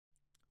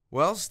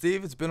Well,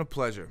 Steve, it's been a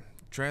pleasure.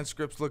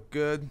 Transcripts look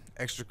good,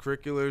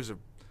 extracurriculars are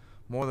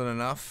more than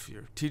enough.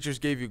 Your teachers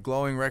gave you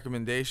glowing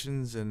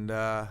recommendations, and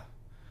I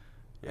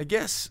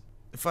guess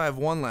if I have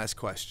one last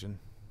question,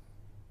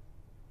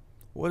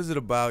 what is it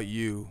about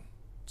you,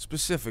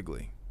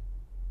 specifically,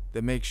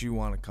 that makes you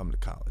want to come to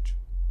college?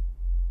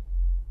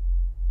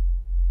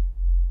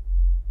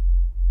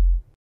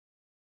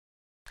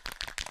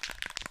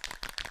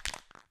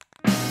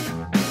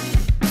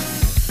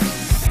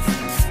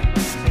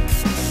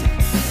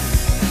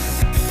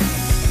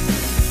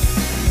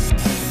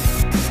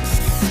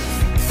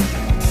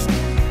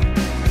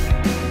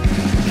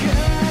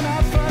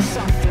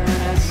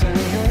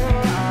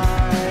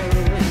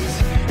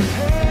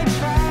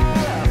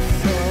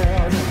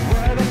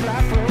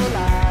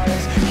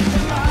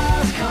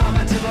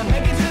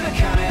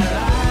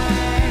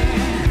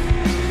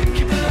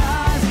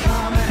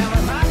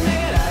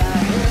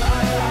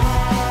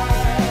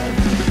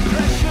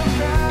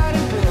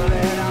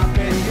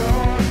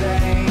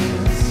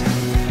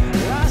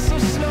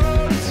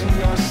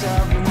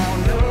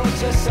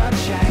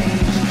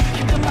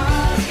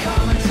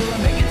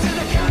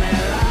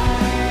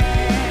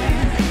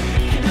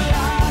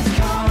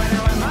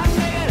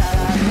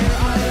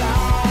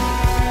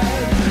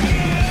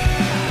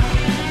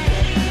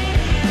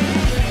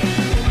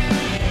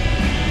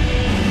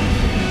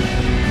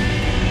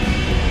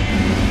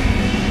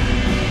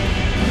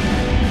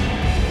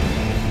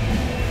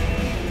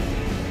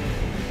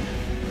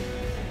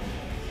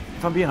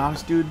 If I'm being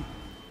honest, dude,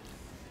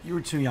 you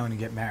were too young to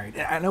get married.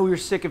 I know you're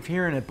sick of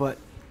hearing it, but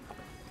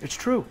it's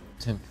true.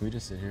 Tim, can we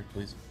just sit here,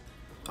 please?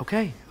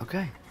 Okay,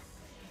 okay.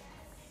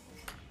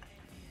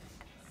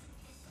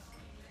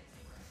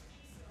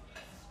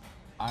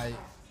 I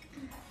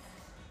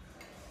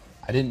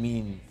didn't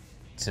mean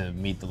to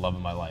meet the love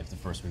of my life the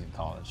first week of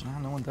college.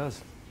 No one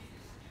does.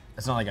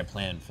 It's not like I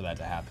planned for that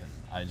to happen.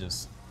 I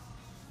just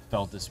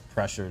felt this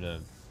pressure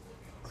to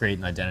create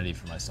an identity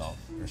for myself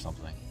or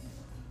something,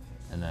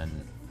 and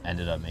then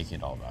ended up making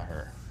it all about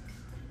her.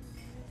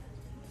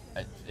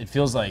 It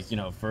feels like, you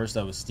know, first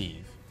I was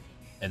Steve,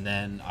 and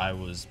then I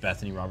was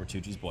Bethany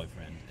Robertucci's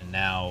boyfriend, and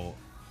now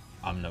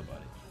I'm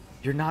nobody.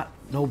 You're not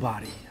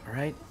nobody, all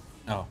right?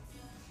 Oh,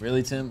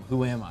 really, Tim?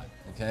 Who am I,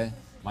 okay?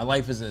 My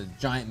life is a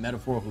giant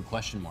metaphorical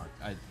question mark.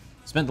 I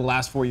spent the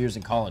last 4 years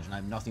in college, and I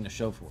have nothing to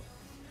show for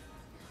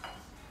it.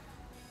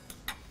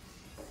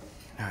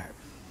 All right.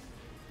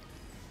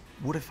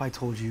 What if I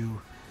told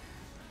you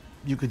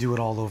you could do it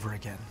all over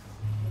again?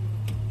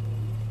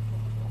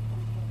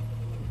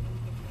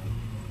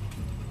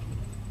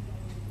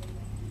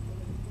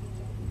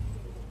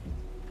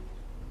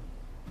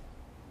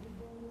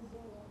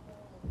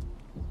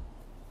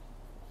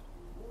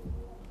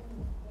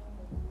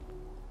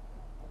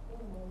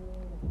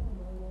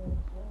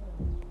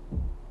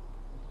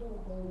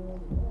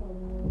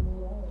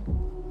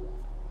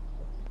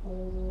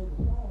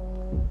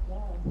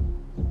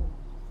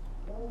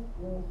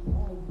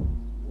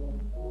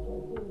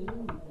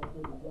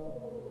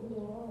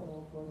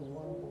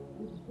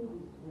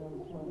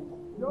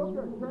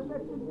 Joker, turn that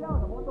shit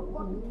down. I'm on the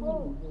fucking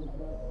phone.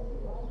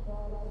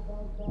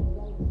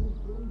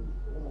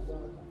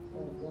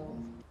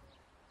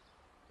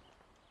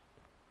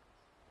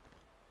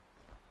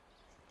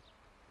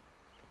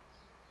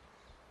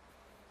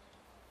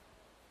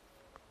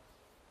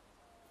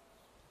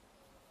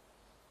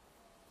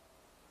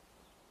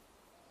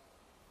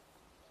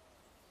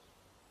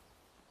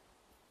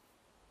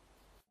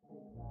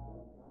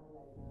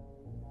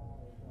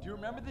 Do you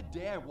remember the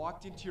day I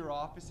walked into your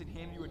office and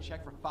handed you a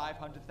check for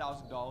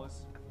 $500,000?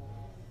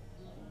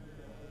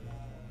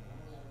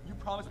 You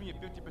promised me a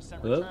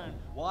 50% return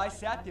while I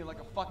sat there like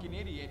a fucking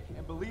idiot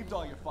and believed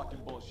all your fucking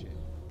bullshit.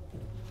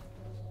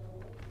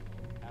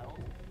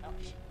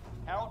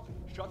 Harold,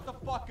 shut the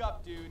fuck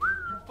up, dude.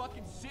 You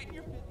fucking sit in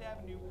your Fifth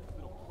Avenue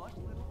little plush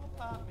little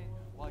apartment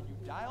while you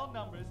dial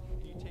numbers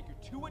and you take your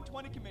 2 and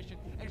 20 commission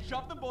and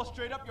shove them both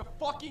straight up your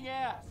fucking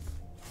ass.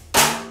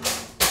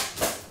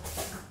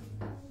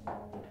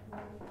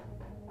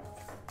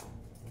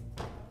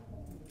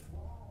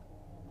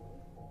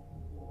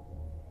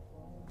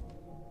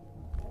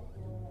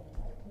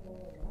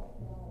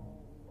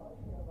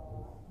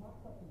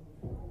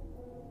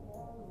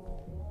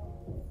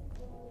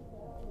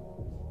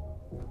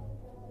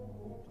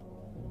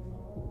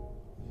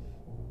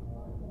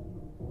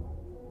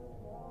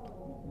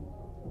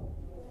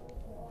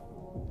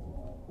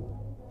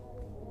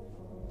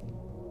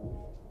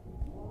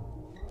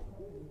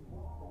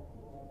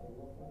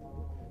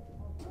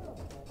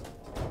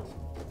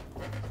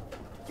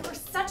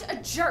 Such a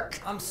jerk.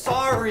 I'm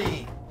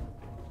sorry.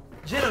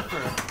 Jennifer,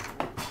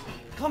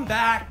 come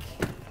back.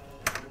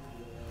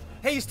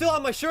 Hey, you still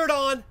have my shirt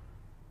on?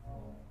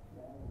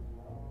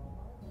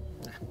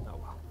 Oh,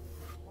 well.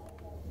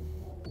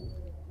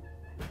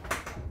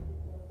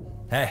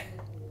 Hey,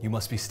 you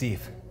must be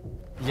Steve.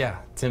 Yeah,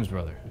 Tim's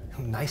brother.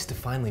 Nice to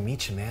finally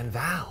meet you, man.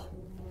 Val.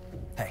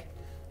 Hey,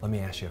 let me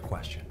ask you a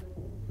question.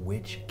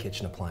 Which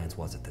kitchen appliance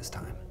was it this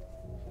time?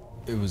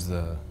 It was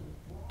the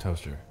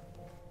toaster.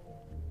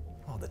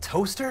 Oh, the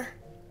toaster?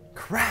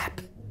 Crap.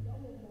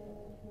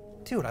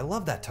 Dude, I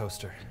love that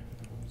toaster.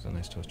 It's a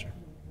nice toaster.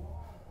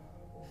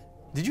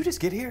 Did you just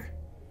get here?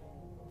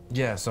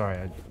 Yeah, sorry,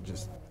 I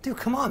just... Dude,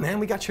 come on, man.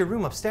 We got your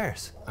room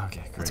upstairs.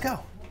 Okay, great. Let's go.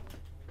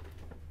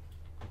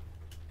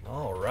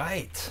 All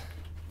right.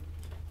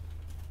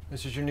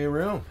 This is your new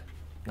room.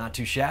 Not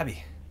too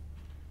shabby.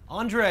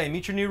 Andre,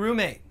 meet your new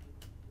roommate.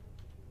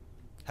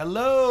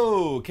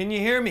 Hello, can you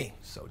hear me?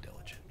 So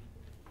diligent.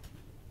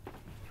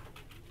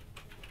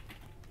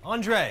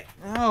 Andre.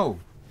 Oh.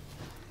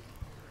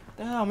 What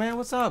the hell, man?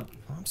 What's up?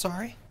 I'm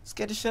sorry.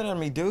 Scared the shit out of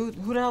me, dude.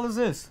 Who the hell is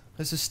this?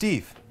 This is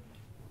Steve.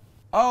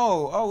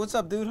 Oh, what's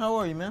up, dude? How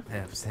are you, man?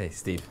 Hey,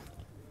 Steve.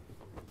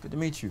 Good to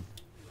meet you.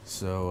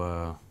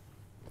 So,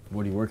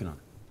 what are you working on?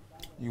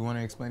 You want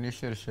to explain this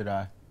shit or should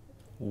I?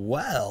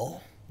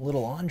 Well,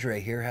 little Andre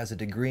here has a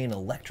degree in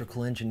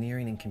electrical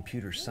engineering and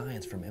computer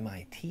science from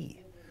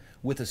MIT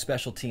with a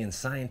specialty in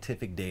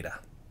scientific data.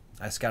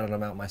 I scouted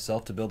him out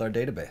myself to build our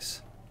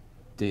database.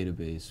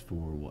 Database for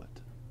what?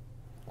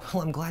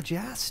 Well, I'm glad you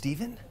asked,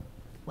 Stephen.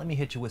 Let me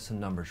hit you with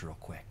some numbers real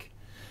quick.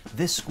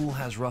 This school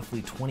has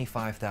roughly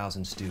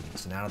 25,000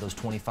 students, and out of those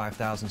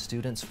 25,000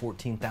 students,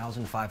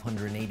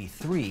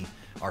 14,583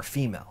 are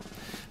female.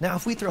 Now,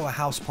 if we throw a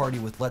house party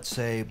with, let's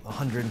say,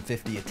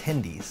 150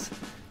 attendees,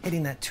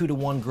 hitting that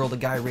 2-to-1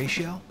 girl-to-guy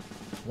ratio,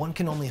 one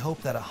can only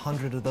hope that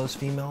 100 of those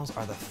females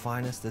are the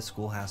finest this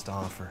school has to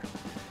offer.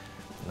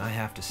 And I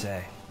have to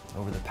say,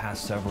 over the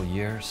past several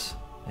years,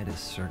 it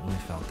has certainly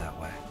felt that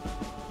way.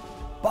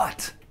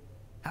 But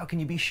how can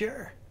you be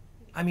sure?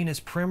 I mean, is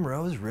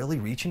Primrose really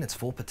reaching its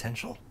full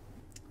potential?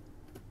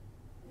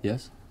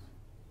 Yes?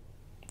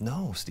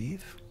 No,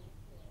 Steve.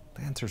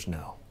 The answer's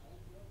no.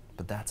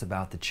 But that's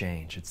about to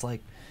change. It's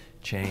like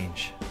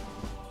change.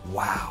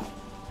 Wow.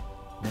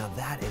 Now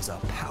that is a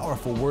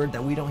powerful word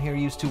that we don't hear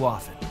used too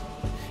often.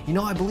 You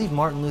know, I believe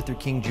Martin Luther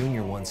King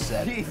Jr. once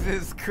said,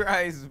 Jesus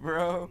Christ,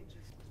 bro.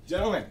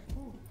 Gentlemen,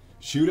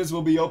 shooters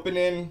will be open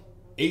in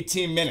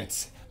 18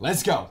 minutes.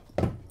 Let's go.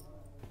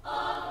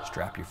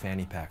 strap your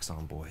fanny packs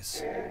on,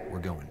 boys. We're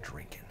going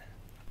drinking.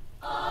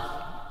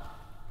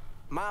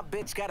 My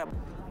bitch got a...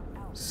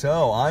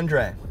 So,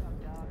 Andre,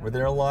 were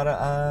there a lot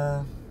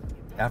of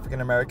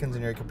African Americans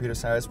in your computer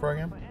science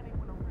program?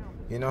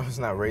 You know it's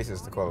not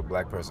racist to call a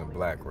black person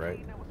black,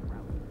 right?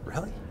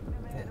 Really?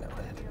 I didn't know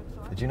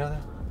that. Did you know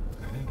that?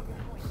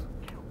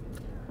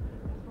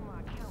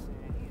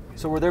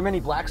 So were there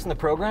many blacks in the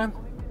program?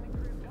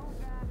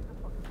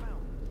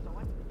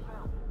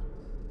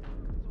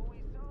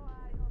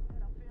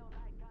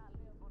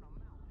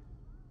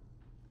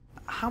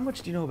 How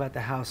much do you know about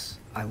the house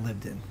I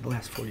lived in the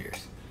last 4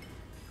 years?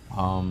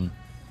 The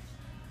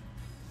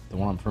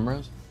one on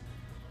Primrose?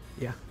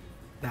 Yeah,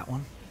 that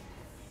one.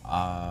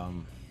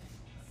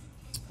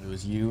 It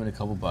was you and a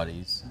couple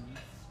buddies.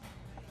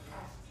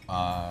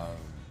 What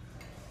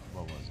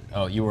was it?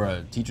 Oh, you were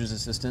a teacher's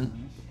assistant.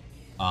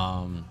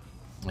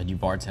 And you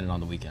bartended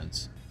on the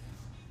weekends.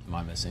 Am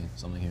I missing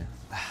something here?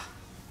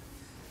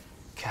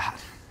 God,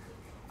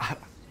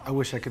 I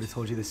wish I could have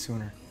told you this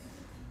sooner.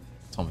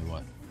 Tell me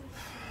what.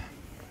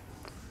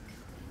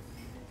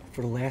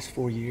 For the last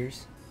 4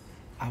 years,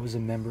 I was a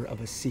member of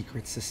a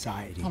secret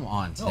society. Come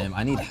on, Tim.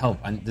 I need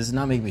help. This is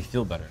not making me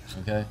feel better,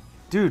 okay?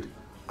 Dude,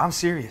 I'm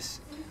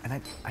serious.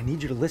 And I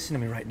need you to listen to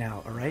me right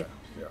now, all right?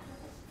 Yeah.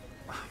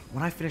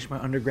 When I finished my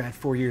undergrad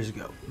 4 years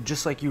ago,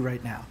 just like you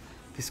right now,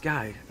 this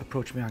guy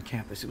approached me on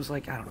campus. It was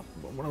like, I don't know,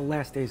 one of the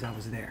last days I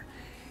was there.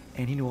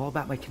 And he knew all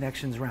about my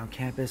connections around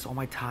campus, all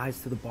my ties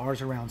to the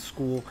bars around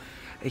school.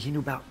 He knew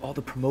about all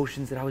the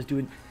promotions that I was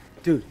doing.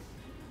 Dude,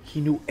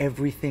 he knew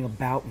everything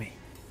about me.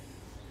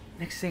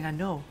 Next thing I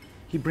know,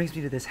 he brings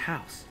me to this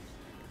house.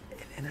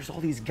 And there's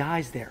all these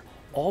guys there,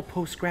 all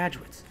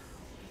postgraduates,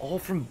 all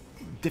from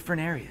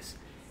different areas.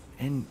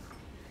 And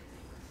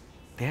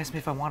they asked me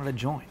if I wanted to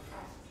join.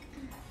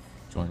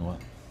 Join what?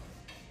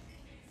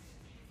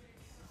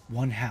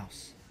 One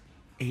house,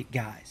 8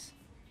 guys,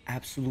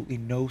 absolutely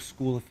no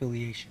school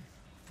affiliation.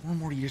 4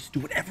 more years to do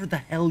whatever the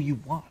hell you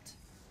want.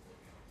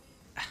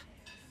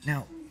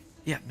 Now,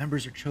 yeah,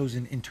 members are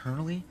chosen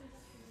internally,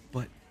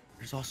 but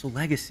there's also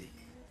legacy.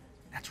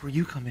 That's where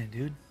you come in,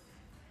 dude.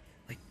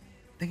 Like,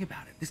 think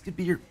about it. This could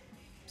be your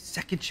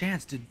second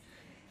chance to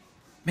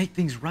make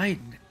things right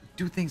and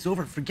do things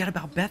over. Forget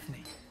about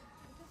Bethany.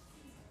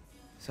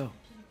 So,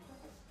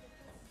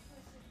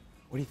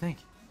 what do you think?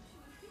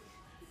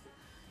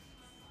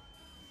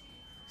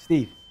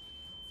 Steve.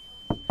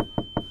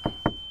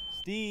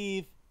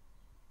 Steve.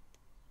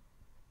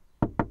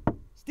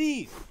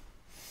 Steve.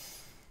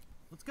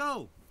 Let's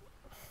go.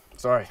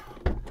 Sorry.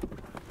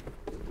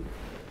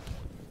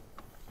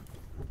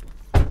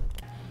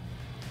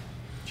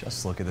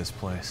 Just look at this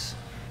place.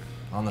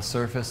 On the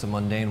surface, a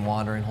mundane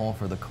watering hole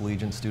for the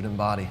collegiate student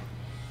body.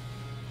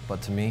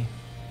 But to me,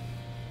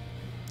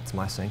 it's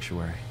my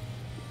sanctuary.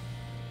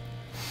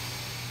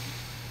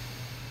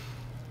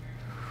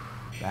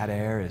 That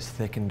air is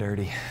thick and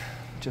dirty,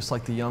 just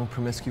like the young,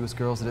 promiscuous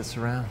girls that it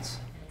surrounds.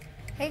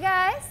 Hey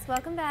guys,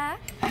 welcome back.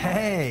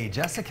 Hey,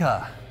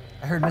 Jessica.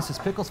 I heard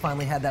Mrs. Pickles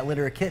finally had that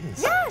litter of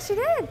kittens. Yeah, she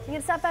did. You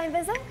gonna stop by and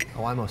visit?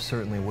 Oh, I most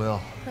certainly will.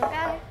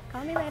 Okay,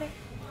 call me later.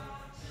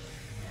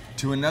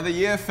 To another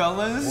year,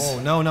 fellas. Oh,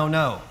 no, no,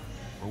 no.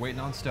 We're waiting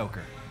on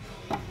Stoker.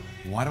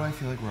 Why do I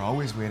feel like we're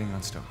always waiting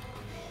on Stoker?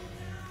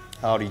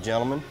 Howdy,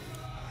 gentlemen.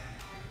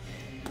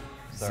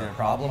 Is there a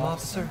problem,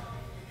 officer?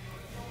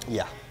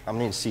 Yeah, I'm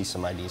gonna need to see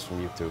some IDs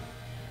from you two.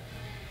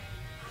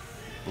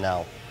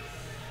 Now.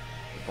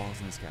 The balls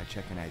in this guy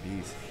checking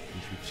IDs.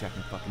 He should be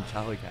checking fucking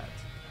Charlie cats.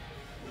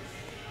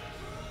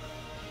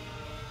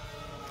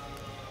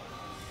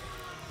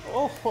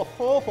 Oh, ho,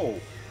 ho.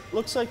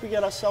 Looks like we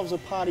got ourselves a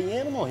party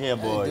animal here,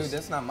 boys. Hey, dude,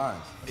 that's not mine.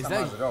 Is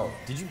that mine at all?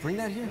 Did you bring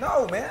that here?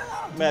 No, man.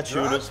 Matt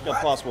Shooters, got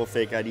possible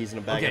fake IDs in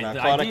a bag of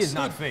narcotics. The ID is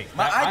not fake.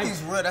 My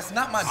ID's real. That's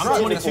not my drug.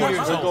 I'm 22 years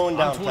old. We're going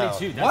downtown. I'm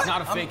 22. That's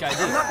not a fake ID.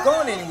 I'm not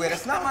going anywhere.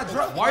 That's not my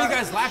drug. Why are you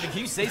guys laughing? Can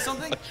you say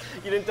something?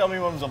 You didn't tell me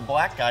one was a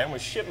black guy. I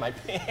almost shit my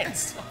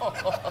pants.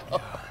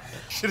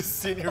 Should have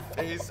seen your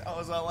face. I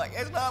was all like,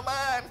 it's not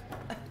mine.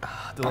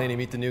 Delaney,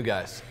 meet the new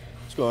guys.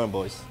 What's going on,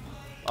 boys?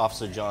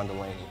 Officer John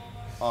Delaney,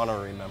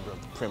 honorary member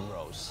of the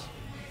Primrose.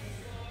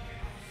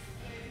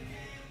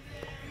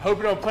 Hope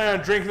you don't plan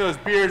on drinking those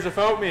beers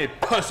without me,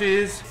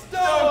 pussies.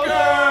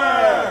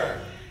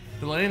 Stoker!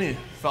 Delaney,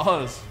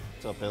 fellas.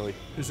 What's up, Billy?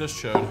 Who's this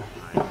chode?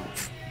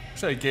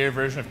 It's like a gayer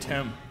version of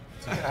Tim.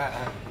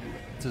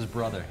 It's his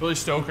brother. Billy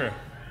Stoker.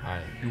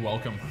 Hi. You're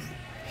welcome.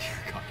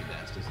 You're cocky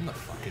bastard. I'm the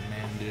fucking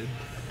man, dude.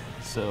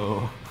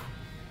 So,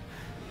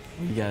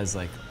 are you guys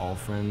like all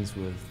friends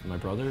with my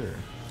brother? Or?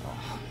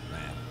 Oh,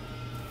 man.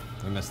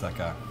 We miss that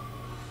guy.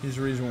 He's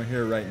the reason we're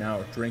here right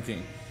now,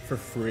 drinking for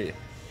free.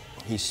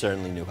 He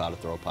certainly knew how to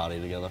throw a party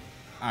together.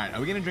 All right, are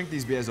we gonna drink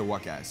these beers or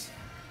what, guys?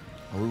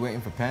 Are we waiting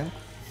for Penn?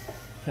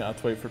 Yeah,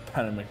 let's wait for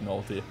Penn and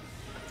McNulty.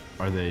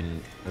 Are they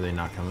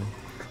not coming?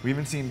 We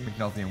haven't seen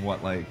McNulty in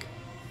what, like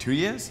 2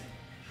 years?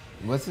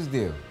 What's his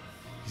deal?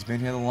 He's been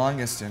here the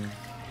longest and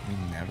we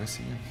never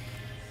see him.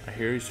 I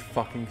hear he's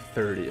fucking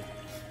 30.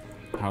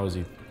 How is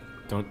he?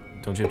 Don't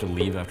you have to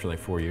leave after like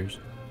 4 years?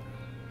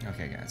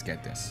 Okay, guys,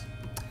 get this.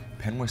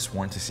 Penn was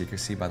sworn to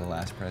secrecy by the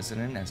last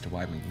president as to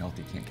why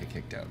McNulty can't get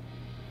kicked out.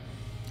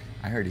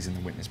 I heard he's in the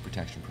witness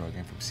protection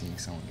program from seeing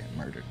someone get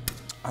murdered.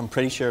 I'm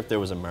pretty sure if there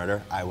was a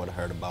murder, I would have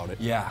heard about it.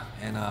 Yeah,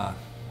 and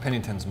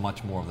Pennington's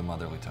much more of the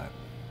motherly type.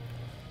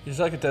 He's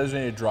like a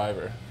designated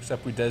driver,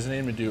 except we designate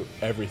him to do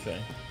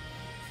everything.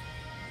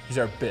 He's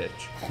our bitch.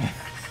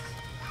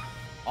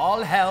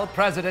 All hail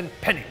President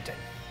Pennington.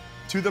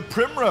 To the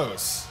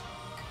Primrose.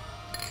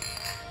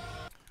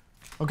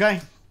 Okay,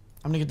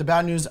 I'm gonna get the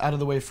bad news out of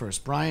the way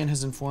first. Brian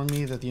has informed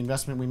me that the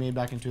investment we made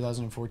back in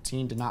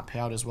 2014 did not pay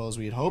out as well as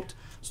we had hoped,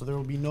 so there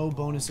will be no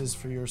bonuses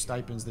for your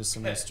stipends this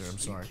semester. I'm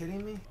sorry. Are you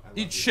kidding me?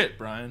 Eat shit,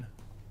 Brian.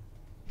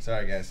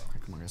 Sorry, guys.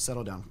 Come on, guys,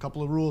 settle down. A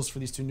couple of rules for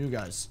these two new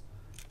guys.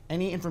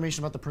 Any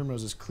information about the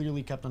Primrose is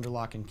clearly kept under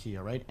lock and key,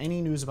 all right?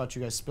 Any news about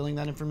you guys spilling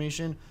that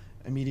information,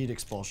 immediate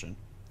expulsion.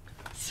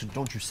 So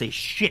don't you say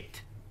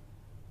shit.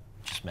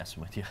 Just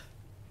messing with you,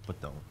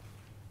 but don't.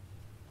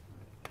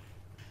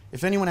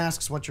 If anyone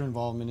asks what your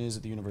involvement is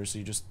at the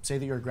university, just say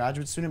that you're a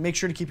graduate student. Make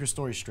sure to keep your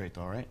story straight,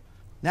 though, all right?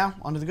 Now,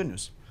 on to the good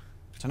news.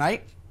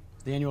 Tonight,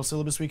 the annual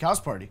Syllabus Week house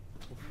party.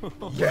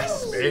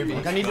 Yes, baby.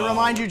 Look, I need to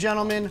remind you,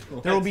 gentlemen,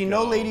 there will be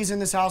no ladies in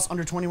this house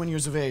under 21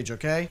 years of age,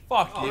 okay?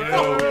 Fuck you.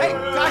 Hey,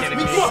 guys,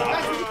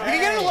 we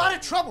get in a lot of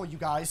trouble, you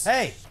guys.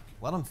 Hey,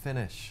 let him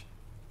finish.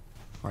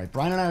 All right,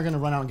 Brian and I are going to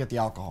run out and get the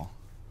alcohol.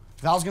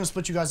 Val's going to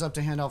split you guys up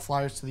to hand out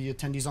flyers to the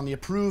attendees on the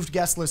approved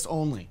guest list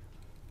only.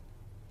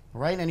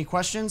 All right, any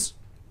questions?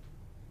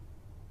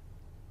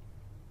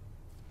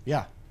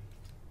 Yeah.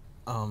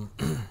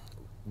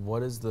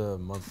 What is the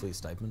monthly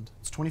stipend?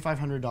 It's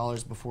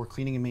 $2,500 before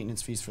cleaning and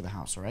maintenance fees for the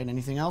house, all right?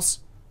 Anything else?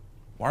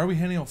 Why are we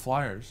handing out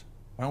flyers?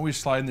 Why don't we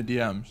slide in the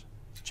DMs?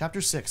 Chapter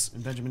 6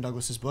 in Benjamin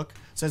Douglas's book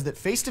says that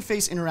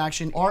face-to-face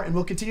interaction are and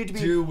will continue to be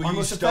Dude, will our you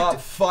most stop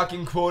effective.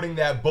 fucking quoting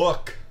that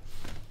book?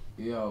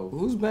 Yo,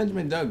 who's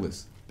Benjamin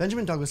Douglas?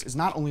 Benjamin Douglas is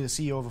not only the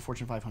CEO of a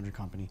Fortune 500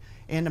 company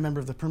and a member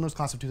of the Primrose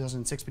class of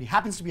 2006, but he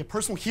happens to be a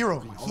personal hero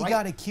of mine, all He right?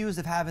 got accused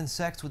of having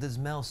sex with his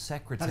male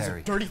secretary. That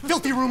is a dirty,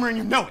 filthy rumor, and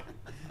you know it.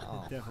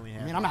 Oh, definitely.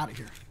 I mean, I'm out of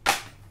here.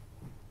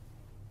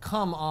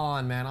 Come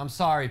on, man. I'm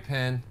sorry,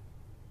 Penn.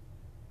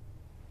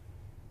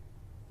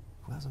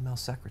 Who has a male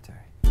secretary?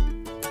 I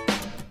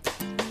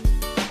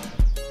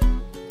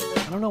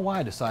don't know why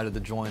I decided to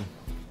join.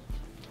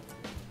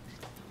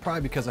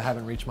 Probably because I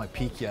haven't reached my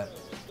peak yet.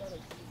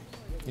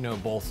 You know,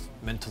 both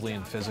mentally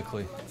and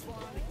physically.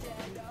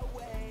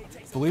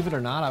 Believe it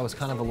or not, I was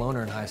kind of a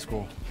loner in high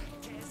school.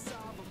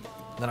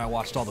 Then I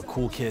watched all the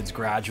cool kids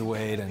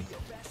graduate and,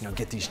 you know,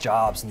 get these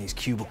jobs in these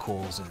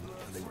cubicles, and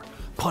they were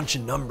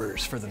punching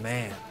numbers for the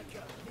man.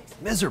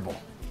 Miserable.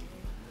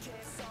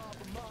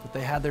 But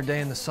they had their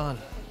day in the sun.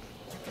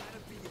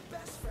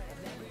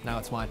 Now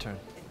it's my turn.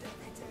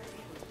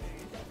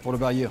 What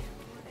about you?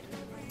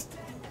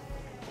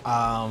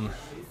 I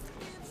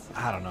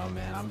don't know,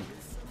 man. I'm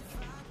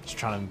just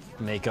trying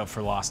to make up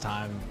for lost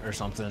time or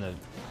something.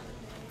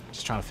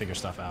 Just trying to figure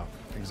stuff out.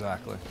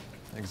 Exactly.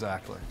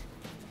 Exactly.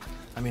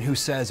 I mean, who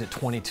says at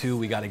 22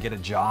 we gotta get a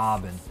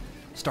job and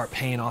start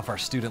paying off our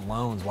student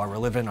loans while we're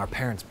living in our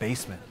parents'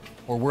 basement,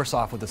 or worse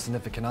off with a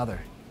significant other?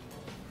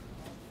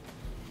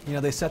 You know,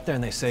 they sit there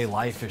and they say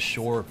life is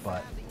short,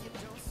 but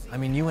I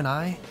mean, you and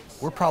I,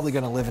 we're probably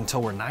gonna live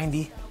until we're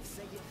 90.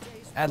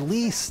 At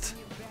least.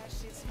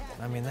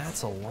 I mean,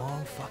 that's a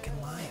long fucking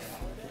life.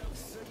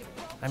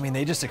 I mean,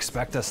 they just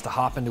expect us to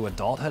hop into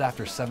adulthood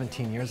after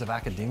 17 years of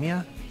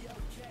academia?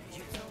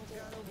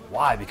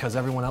 Why? Because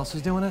everyone else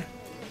is doing it?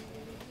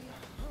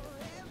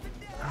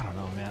 I don't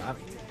know, man.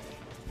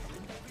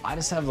 I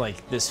just have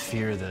like this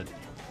fear that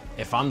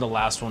if I'm the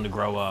last one to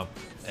grow up,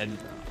 and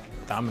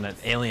I'm gonna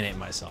alienate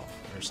myself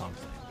or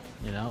something.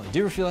 You know? Do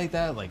you ever feel like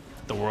that? Like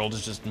the world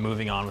is just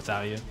moving on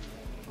without you?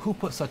 Who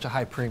put such a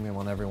high premium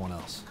on everyone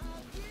else?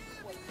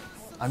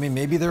 I mean,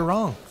 maybe they're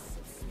wrong.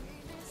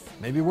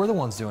 Maybe we're the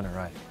ones doing it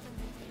right.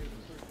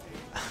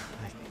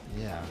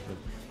 Yeah, but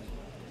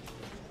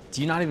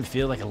do you not even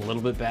feel like a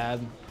little bit bad,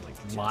 like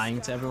lying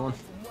to everyone?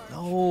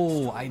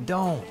 No, I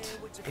don't.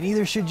 And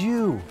neither should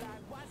you.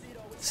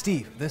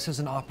 Steve, this is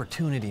an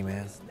opportunity,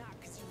 man.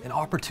 An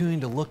opportunity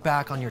to look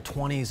back on your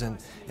 20s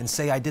and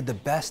say I did the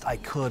best I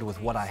could with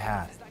what I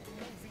had.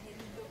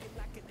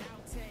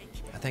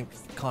 I think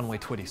Conway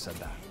Twitty said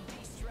that.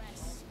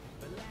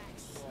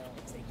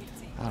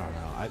 I don't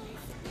know.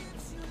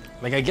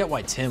 I get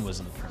why Tim was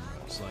in the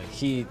Primrose.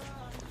 Like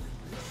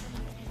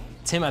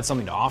Tim had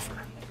something to offer.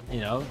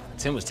 You know,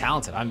 Tim was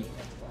talented. I'm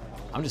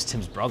just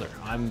Tim's brother.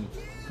 I'm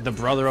the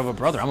brother of a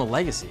brother. I'm a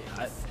legacy.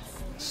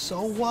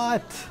 So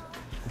what?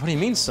 What do you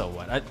mean, so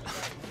what?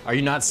 Are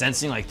you not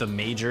sensing like the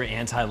major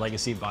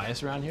anti-legacy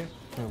bias around here?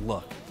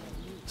 Look,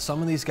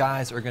 some of these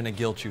guys are gonna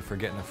guilt you for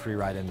getting a free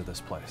ride into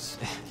this place.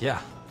 Yeah.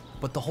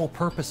 But the whole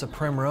purpose of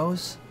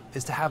Primrose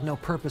is to have no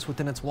purpose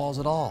within its walls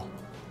at all.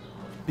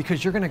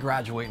 Because you're gonna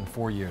graduate in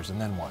 4 years,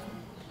 and then what?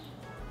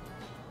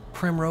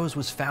 Primrose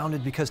was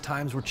founded because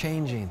times were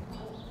changing.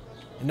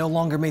 It no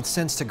longer made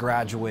sense to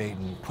graduate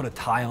and put a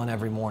tie on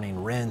every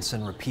morning, rinse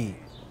and repeat.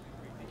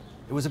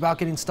 It was about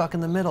getting stuck in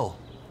the middle.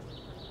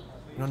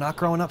 You know, not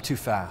growing up too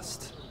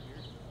fast.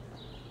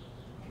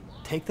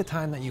 Take the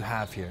time that you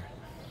have here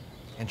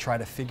and try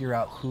to figure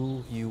out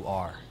who you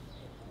are.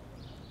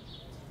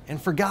 And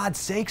for God's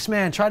sakes,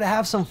 man, try to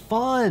have some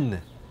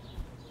fun.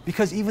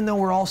 Because even though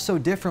we're all so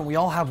different, we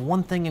all have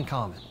one thing in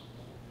common.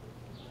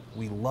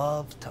 We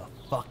love to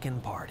fucking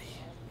party.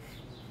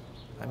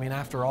 I mean,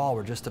 after all,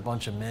 we're just a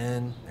bunch of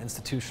men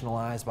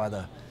institutionalized by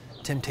the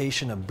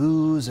temptation of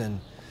booze and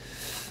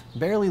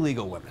barely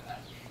legal women.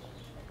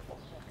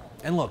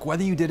 And look,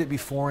 whether you did it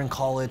before in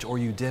college or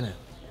you didn't,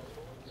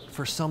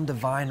 for some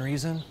divine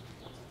reason,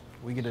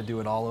 we get to do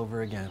it all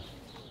over again.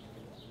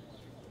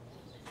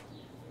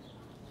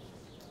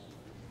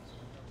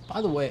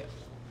 By the way,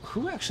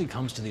 who actually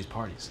comes to these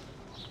parties?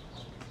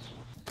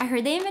 I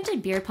heard they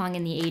invented beer pong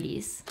in the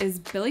 80s. Is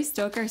Billy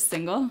Stoker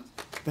single?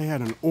 They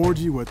had an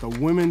orgy with a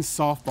women's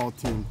softball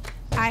team.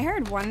 I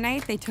heard one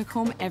night they took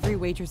home every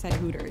waitress at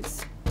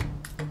Hooters.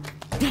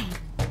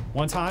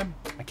 One time,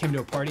 I came to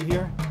a party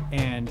here,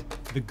 and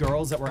the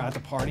girls that were at the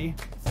party,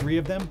 3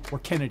 of them were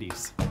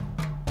Kennedys.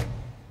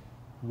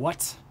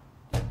 What?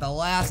 The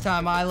last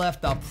time I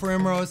left the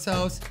Primrose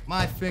house,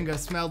 my finger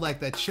smelled like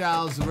the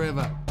Charles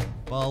River.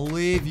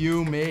 Believe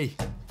you me.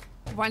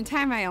 One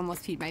time I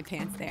almost peed my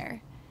pants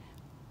there.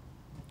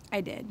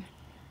 I did.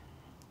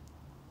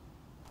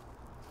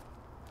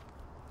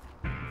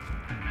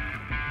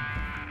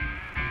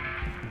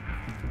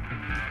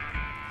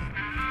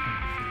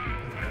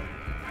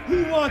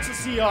 Who wants to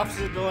see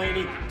Officer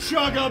Delaney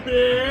chug a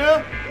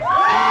beer?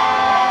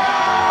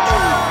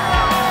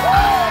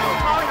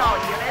 Calling all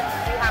units.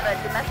 We have a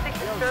domestic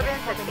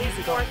disturbance at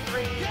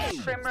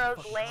 843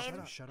 Primrose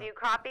Lane. Do you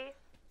copy?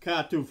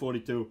 Cat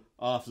 242,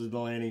 Officer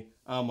Delaney.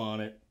 I'm on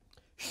it.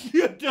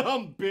 You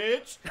dumb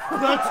bitch!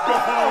 Let's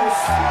go!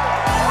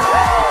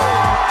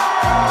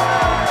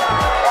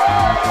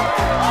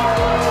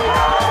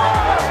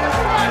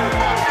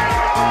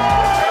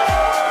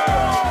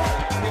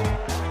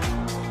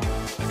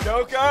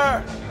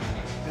 Stoker!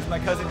 This is my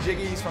cousin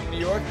Jiggy. He's from New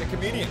York, the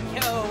comedian.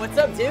 Yo, what's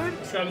up, dude?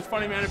 Let's grab this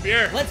funny man a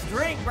beer. Let's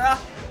drink, bro. I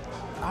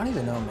don't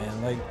even know,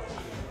 man. Like,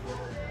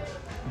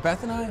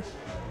 Beth and I,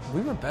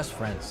 we were best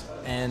friends.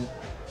 And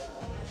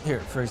here,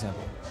 for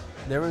example,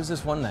 there was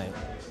this one night,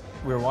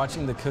 we were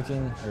watching the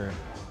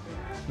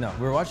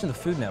we were watching the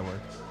Food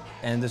Network,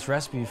 and this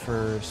recipe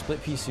for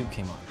split pea soup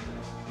came on.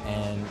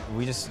 And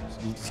we just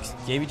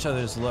gave each other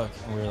this look,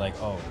 and we were like,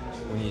 oh,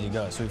 we need to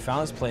go. So we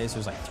found this place, it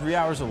was like 3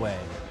 hours away,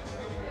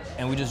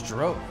 and we just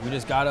drove. We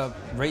just got up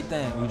right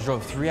then, we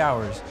drove 3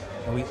 hours,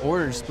 and we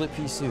ordered split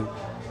pea soup.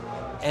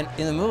 And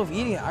in the middle of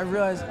eating it, I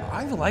realized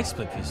I even like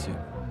split pea soup.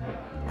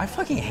 I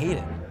fucking hate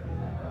it.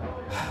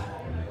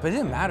 But it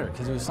didn't matter,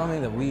 because it was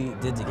something that we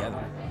did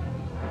together.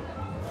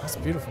 That's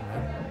beautiful,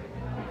 man.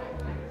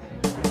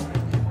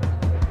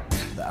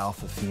 The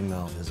alpha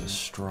female is a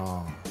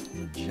strong,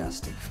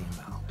 majestic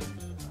female.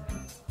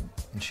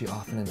 And she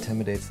often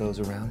intimidates those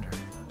around her.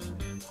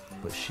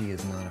 But she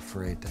is not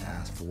afraid to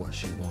ask for what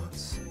she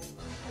wants.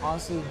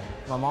 honestly,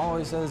 my mom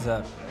always says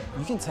that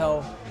you can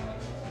tell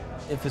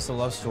if it's a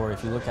love story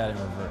if you look at it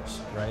in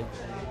reverse, right?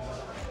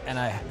 And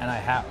I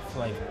have,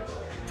 like,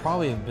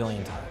 probably a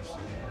billion times.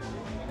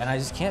 And I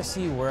just can't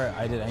see where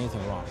I did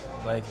anything wrong.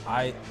 Like,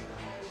 I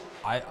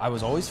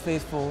was always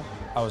faithful,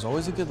 I was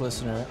always a good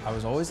listener, I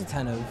was always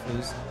attentive. It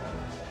was...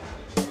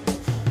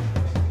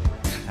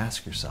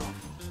 Ask yourself,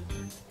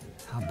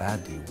 how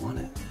bad do you want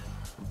it?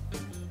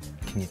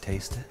 Can you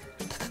taste it?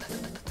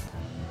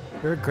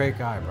 You're a great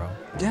guy, bro.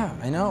 Yeah,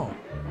 I know.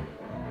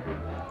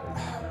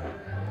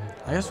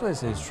 I guess what I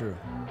say is true.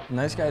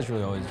 Nice guys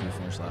really always do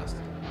finish last.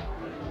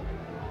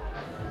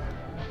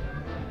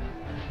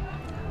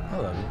 I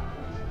love you.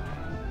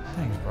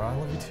 Thanks, bro. I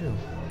love you too.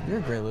 You're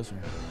a great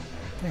listener.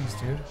 Thanks,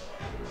 dude.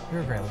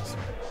 You're a great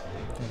listener.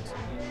 Thanks.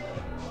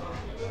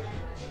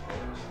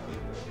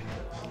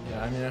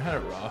 Yeah, I mean, I had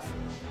it rough.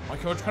 My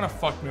coach kind of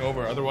fucked me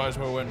over. Otherwise,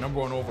 I went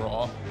 #1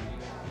 overall.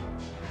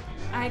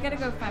 I gotta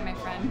go find my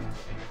friend.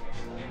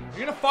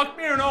 You gonna fuck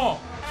me or no?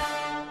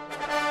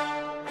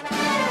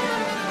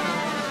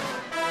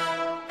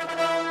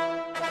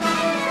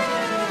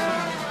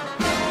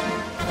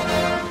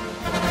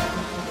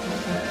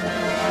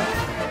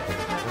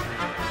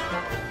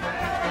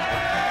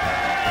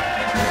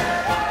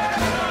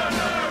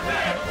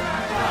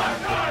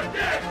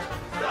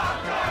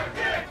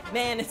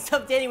 Man, it's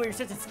tough dating when you're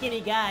such a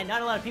skinny guy.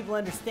 Not a lot of people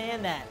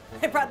understand that.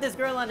 I brought this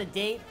girl on a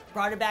date,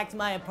 brought her back to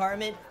my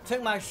apartment,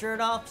 took my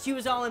shirt off. She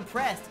was all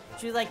impressed.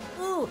 She was like,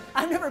 ooh,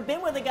 I've never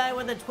been with a guy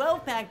with a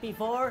 12-pack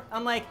before.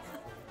 I'm like,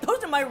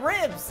 those are my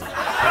ribs.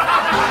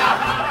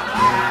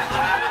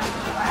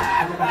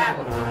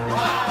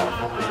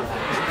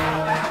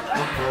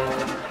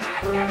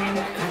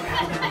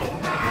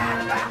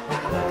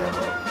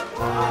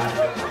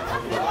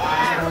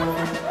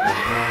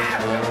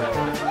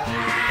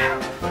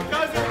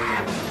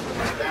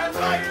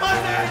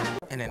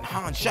 And then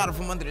Han shot her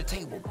from under the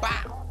table.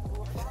 Bow!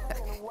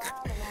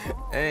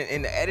 And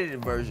in the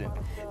edited version,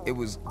 it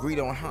was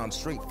Greedo and Han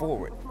straight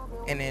forward.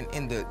 And then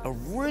in the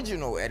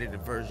original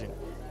edited version,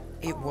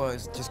 it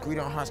was just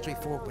Greedo and Han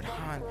straight forward, but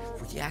Han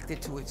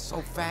reacted to it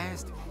so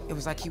fast, it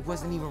was like he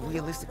wasn't even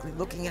realistically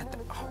looking at the...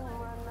 Oh.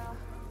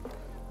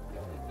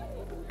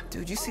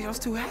 Dude, you see those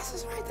two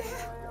asses right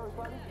there?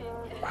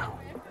 Wow.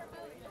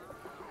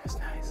 That's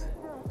nice.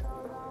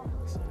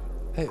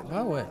 Hey,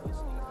 by the way,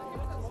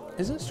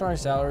 isn't starting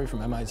salary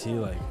from MIT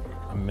like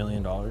 $1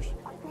 million?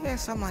 Yeah,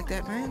 something like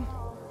that, man.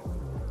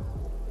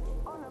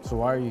 So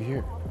why are you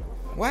here?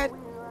 What?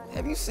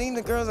 Have you seen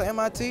the girls at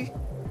MIT?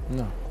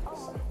 No.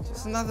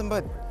 Just nothing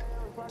but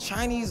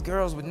Chinese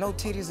girls with no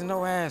titties and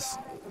no ass.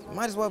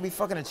 Might as well be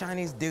fucking a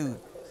Chinese dude.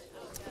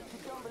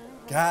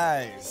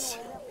 Guys,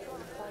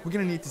 we're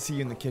gonna need to see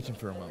you in the kitchen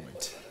for a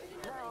moment.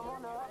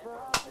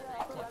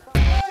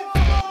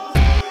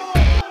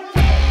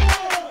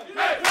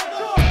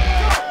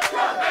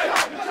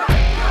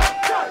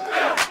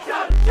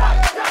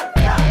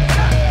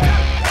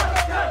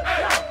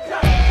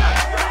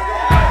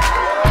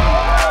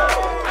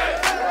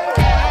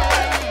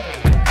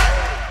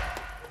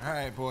 All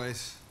right,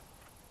 boys.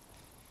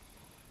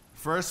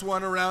 First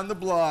one around the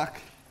block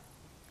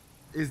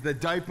is the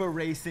diaper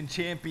racing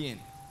champion.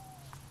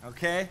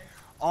 Okay?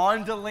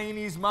 On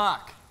Delaney's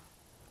mock.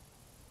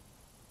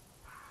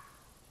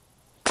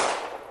 Go!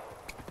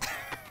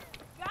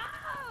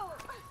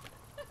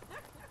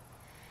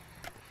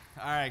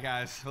 All right,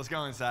 guys, let's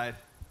go inside.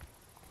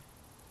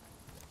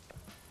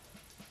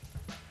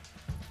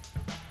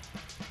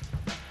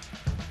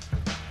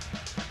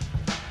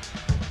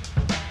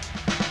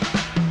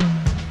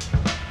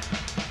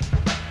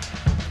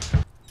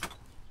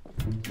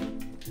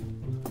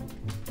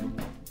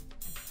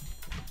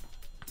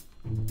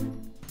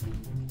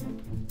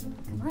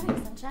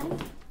 Morning, sunshine.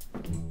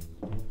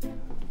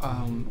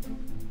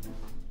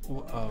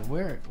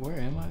 Where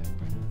am I?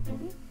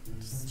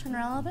 Just turn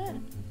around a little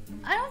bit.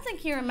 I don't think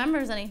he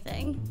remembers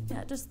anything.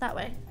 Yeah, just that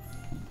way.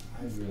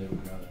 I really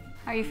forgot it.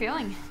 How are you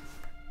feeling?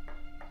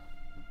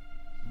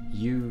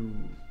 You...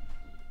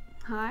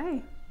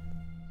 Hi.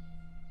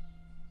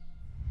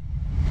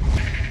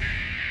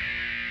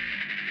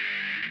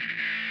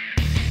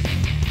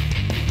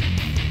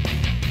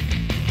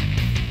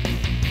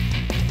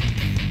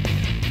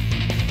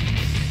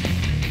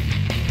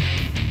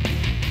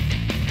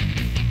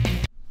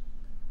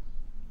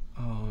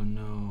 Oh,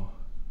 no.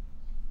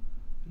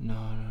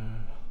 No.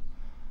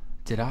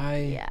 Did I?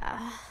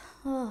 Yeah.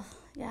 Oh,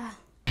 yeah.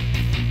 How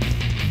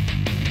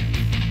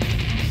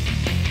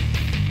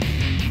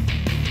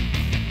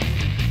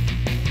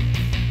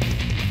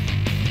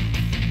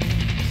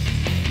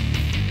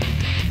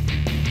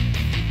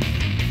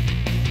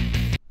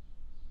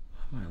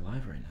am I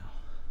alive right now?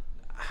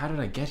 How did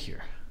I get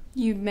here?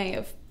 You may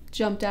have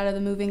jumped out of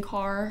the moving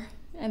car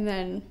and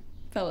then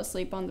fell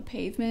asleep on the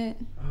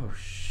pavement. Oh,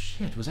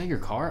 shit. Was that your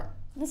car?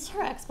 This is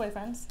her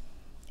ex-boyfriend's.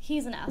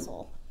 He's an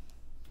asshole.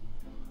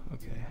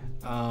 Okay.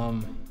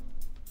 Well,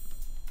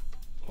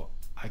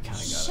 I kind of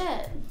got it.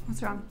 Shit.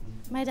 What's wrong?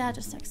 My dad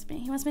just texted me.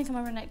 He wants me to come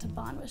overnight to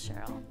bond with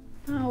Cheryl.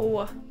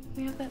 No,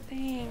 we have that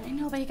thing. I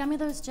know, but he got me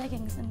those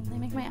jeggings and they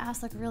make my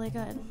ass look really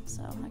good.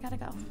 So I gotta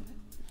go.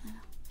 I know.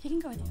 He can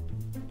go with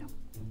you. No,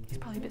 he's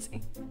probably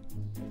busy.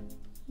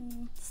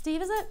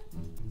 Steve, is it?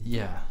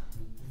 Yeah.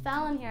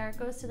 Fallon here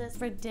goes to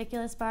this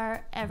ridiculous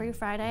bar every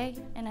Friday,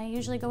 and I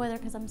usually go with her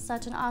because I'm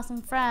such an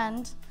awesome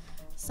friend.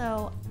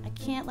 So I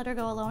can't let her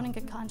go alone in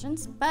good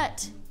conscience,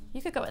 but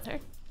you could go with her.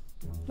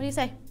 What do you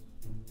say?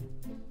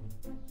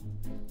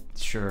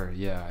 Sure,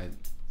 yeah.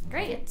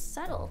 Great, it's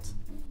settled.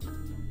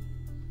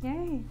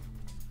 Yay.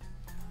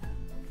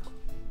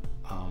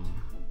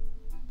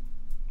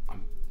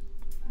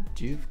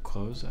 Do you have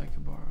clothes I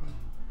could borrow?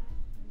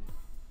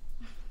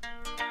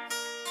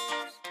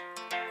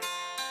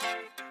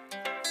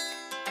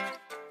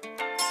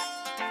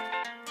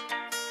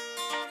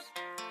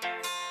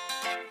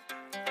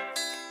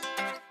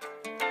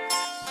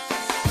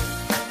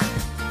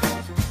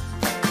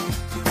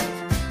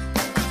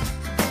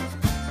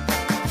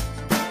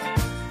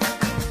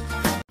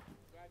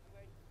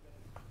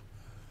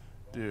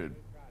 Dude,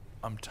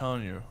 I'm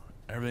telling you,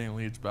 everything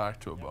leads back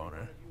to a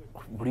boner.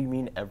 What do you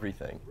mean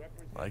everything?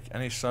 Like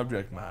any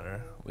subject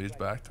matter leads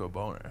back to a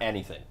boner.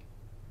 Anything.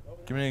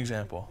 Give me an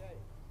example.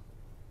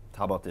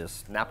 How about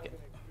this napkin?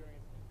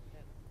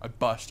 I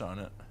bust on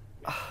it.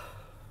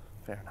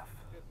 Fair enough.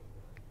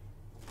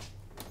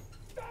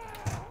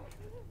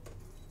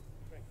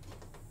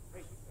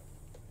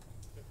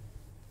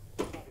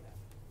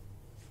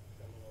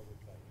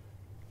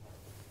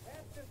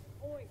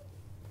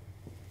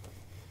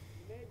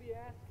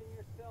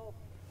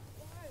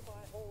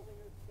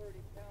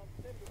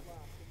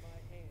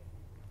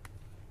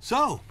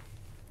 So,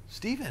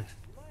 Steven,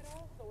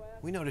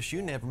 we noticed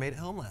you never made it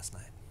home last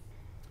night.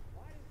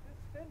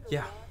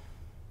 Yeah,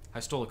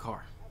 I stole a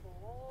car.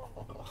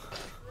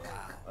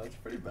 That's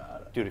pretty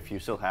bad. Dude, if you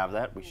still have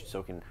that, we should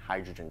soak in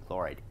hydrogen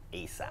chloride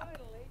ASAP.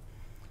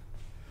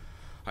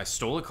 I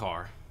stole a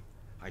car,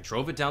 I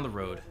drove it down the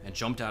road, and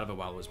jumped out of it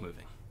while it was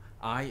moving.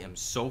 I am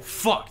so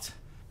fucked.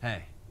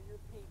 Hey,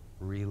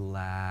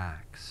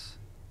 relax.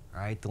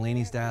 All right,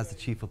 Delaney's dad's the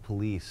chief of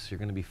police. You're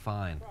gonna be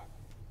fine.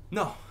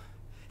 No,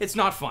 it's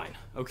not fine,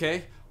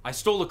 okay? I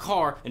stole a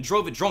car and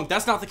drove it drunk.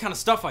 That's not the kind of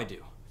stuff I do.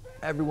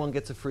 Everyone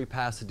gets a free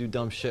pass to do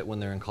dumb shit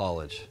when they're in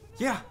college.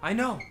 Yeah, I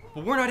know,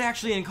 but we're not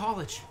actually in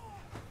college.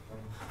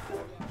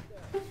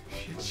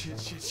 Shit.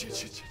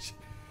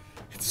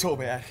 It's so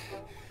bad.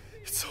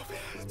 It's so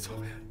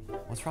bad.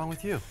 What's wrong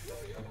with you?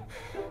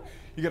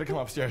 You gotta come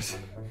upstairs.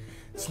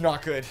 It's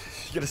not good.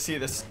 You gotta see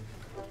this.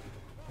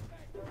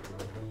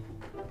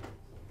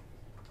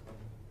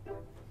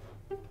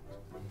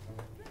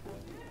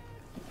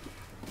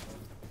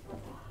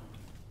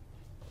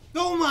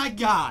 Oh my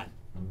God!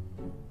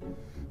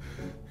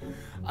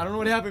 I don't know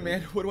what happened,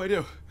 man. What do I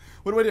do?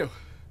 What do I do?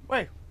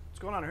 Wait, what's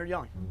going on? I heard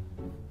yelling.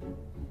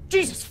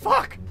 Jesus,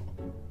 fuck!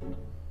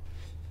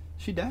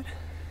 She dead?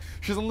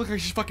 She doesn't look like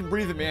she's fucking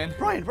breathing, man.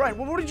 Brian,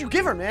 what did you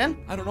give her,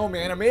 man? I don't know,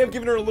 man. I may have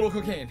given her a little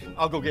cocaine.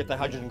 I'll go get the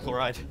hydrogen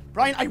chloride.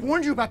 Brian, I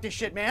warned you about this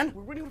shit, man.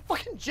 We're going to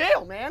fucking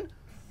jail, man.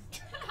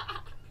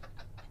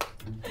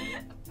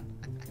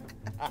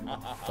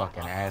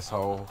 Fucking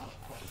asshole.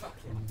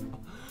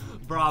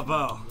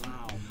 Bravo.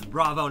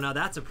 Bravo, now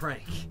that's a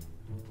prank.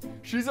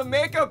 She's a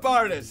makeup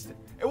artist.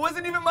 It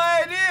wasn't even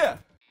my idea.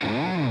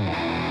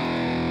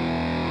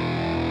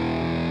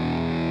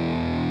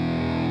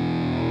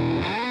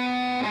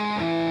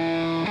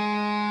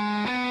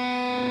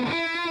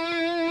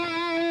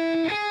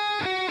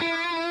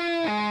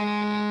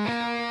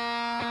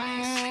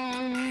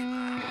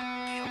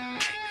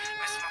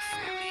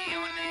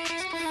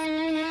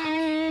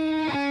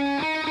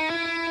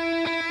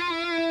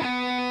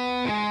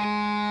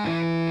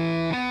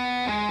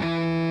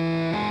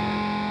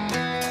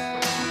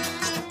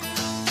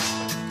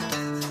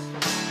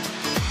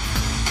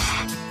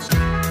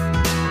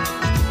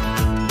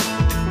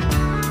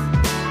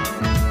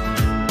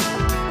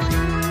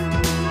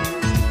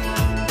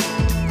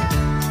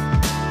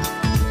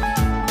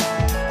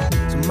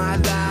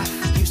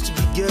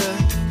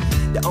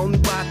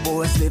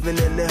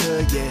 living in the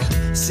hood,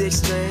 yeah. 6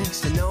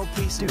 strings and no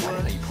piece of Dude, I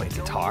didn't know you played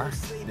guitar.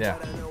 Yeah,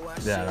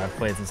 I've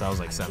played since I was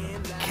like 7.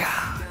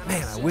 God,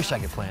 man, I wish I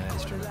could play an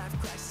instrument.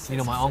 You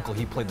know, my uncle,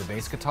 he played the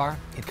bass guitar.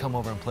 He'd come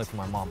over and play for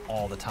my mom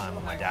all the time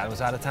when my dad was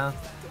out of town.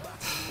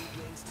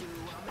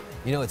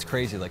 You know, it's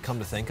crazy, like, come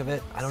to think of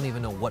it, I don't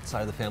even know what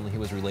side of the family he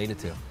was related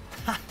to.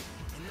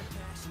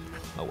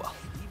 Oh, well.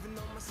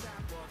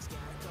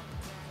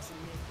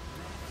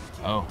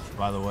 Oh,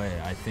 by the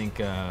way, I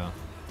think I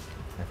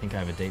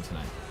have a date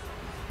tonight.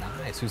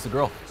 Nice. Who's the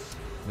girl?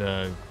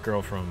 The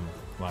girl from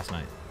last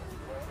night.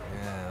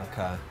 Yeah,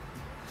 okay.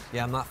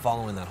 Yeah, I'm not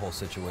following that whole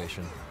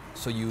situation.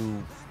 So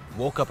you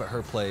woke up at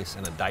her place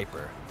in a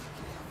diaper,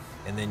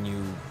 and then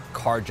you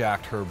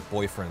carjacked her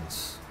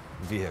boyfriend's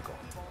vehicle.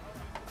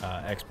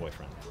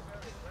 Ex-boyfriend.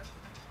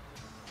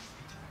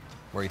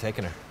 Where are you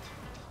taking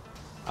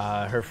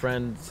her? Her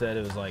friend said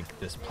it was like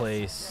this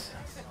place,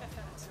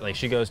 like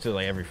she goes to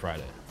like every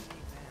Friday.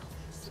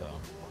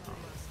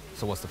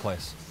 So what's the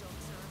place?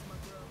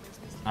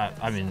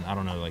 I mean, I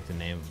don't know like the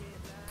name.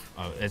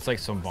 It's like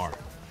some bar,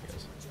 I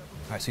guess.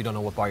 All right, so you don't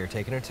know what bar you're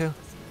taking her to?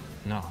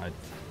 No,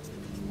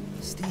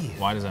 Steve.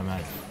 Why does that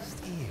matter?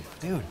 Steve,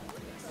 dude,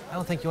 I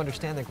don't think you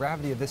understand the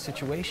gravity of this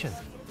situation.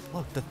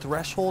 Look, the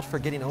threshold for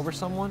getting over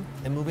someone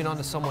and moving on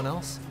to someone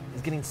else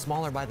is getting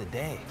smaller by the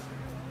day.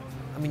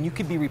 I mean, you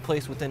could be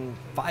replaced within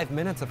 5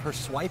 minutes of her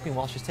swiping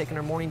while she's taking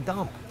her morning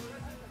dump.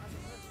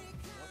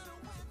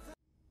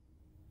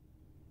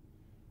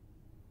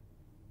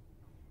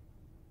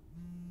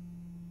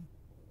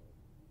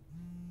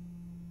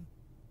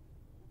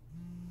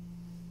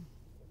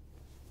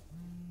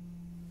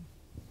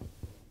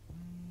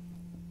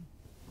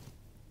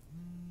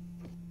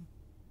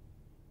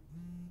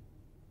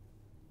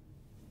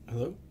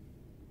 Hello?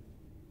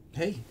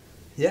 Hey.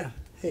 Yeah.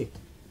 Hey.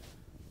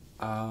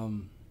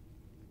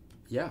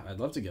 Yeah, I'd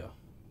love to go.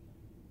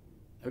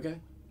 Okay.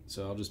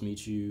 So I'll just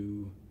meet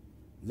you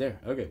there.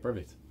 Okay,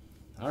 perfect.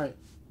 All right.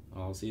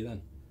 I'll see you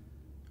then.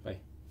 Bye.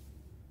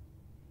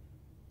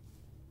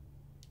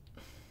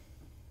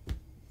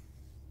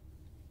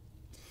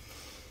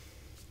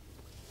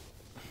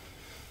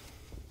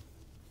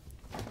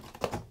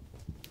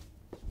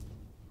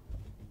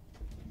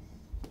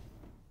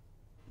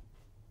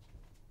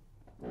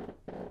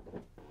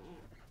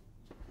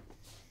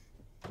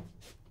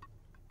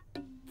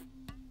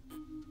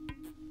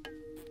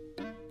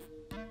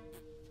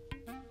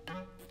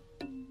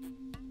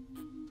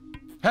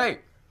 Hey!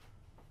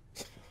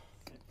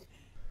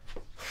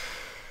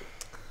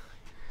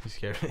 You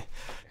scared me?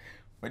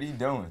 What are you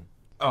doing?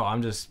 Oh, I'm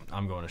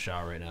going to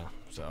shower right now,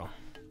 so.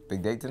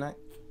 Big date tonight?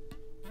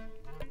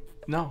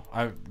 No,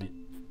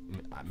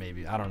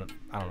 maybe, I don't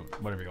know,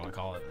 whatever you want to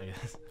call it, I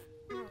guess.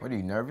 What, are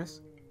you nervous?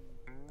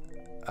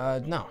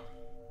 No.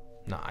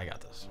 No, I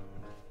got this.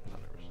 I'm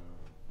not nervous.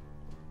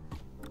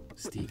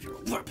 Steve, you're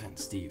a weapon.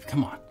 Steve,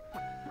 come on.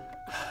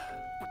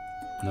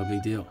 No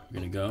big deal.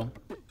 We're gonna go,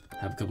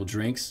 have a couple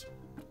drinks,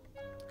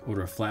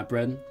 order a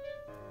flatbread,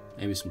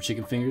 maybe some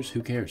chicken fingers.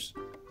 Who cares?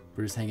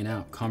 We're just hanging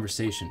out.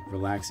 Conversation.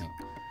 Relaxing.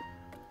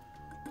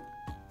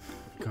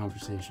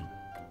 Conversation.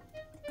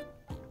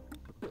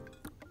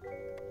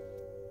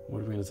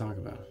 What are we gonna talk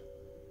about?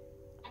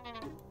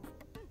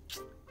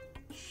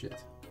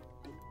 Shit.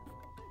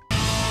 All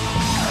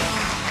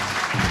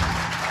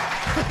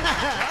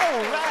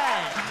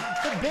right,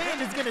 the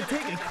band is gonna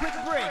take a quick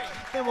break,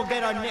 then we'll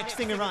get our next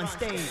singer on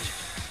stage.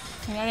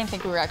 I mean, I didn't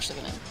think we were actually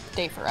gonna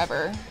date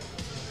forever.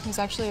 He's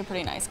actually a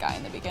pretty nice guy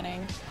in the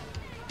beginning,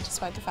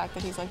 despite the fact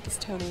that he's like this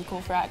totally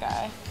cool frat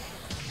guy.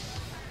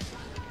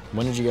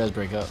 When did you guys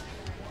break up?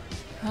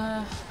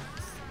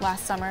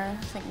 Last summer,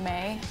 I think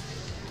May.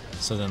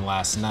 So then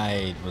last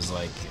night was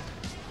like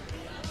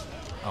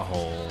a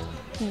whole...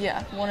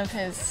 Yeah, one of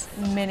his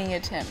many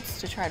attempts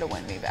to try to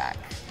win me back.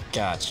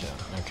 Gotcha.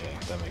 Okay,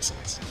 that makes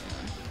sense.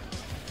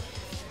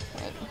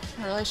 But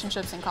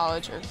relationships in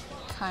college are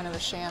kind of a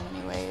sham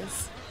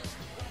anyways.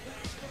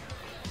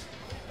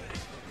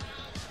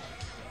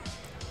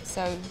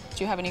 So,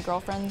 do you have any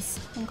girlfriends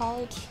in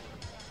college?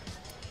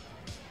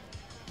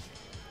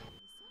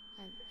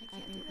 I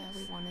think that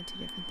we wanted two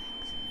different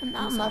things. I'm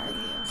not in love with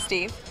you.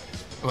 Steve?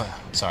 What?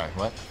 Sorry,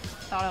 what?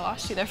 Thought I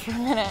lost you there for a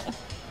minute.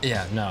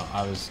 Yeah, no,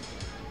 I was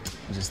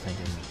just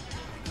thinking.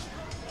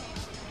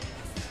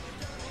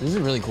 This is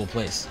a really cool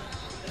place.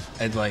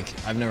 I've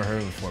never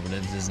heard of it before, but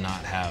it does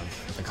not have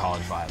a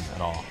college vibe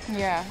at all.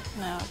 Yeah,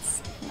 no,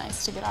 it's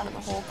nice to get out of the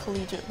whole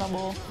collegiate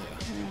bubble.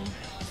 Yeah.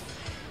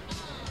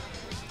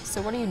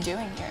 So what are you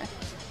doing here?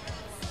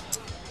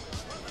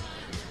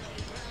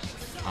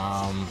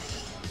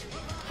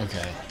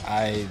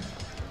 Okay,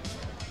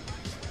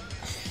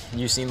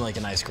 you seem like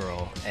a nice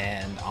girl,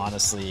 and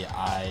honestly,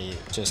 I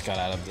just got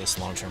out of this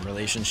long-term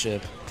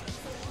relationship,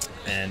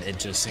 and it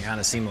just kind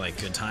of seemed like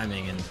good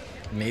timing, and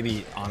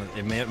maybe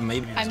maybe it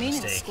was I mean,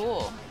 a mistake. in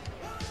school.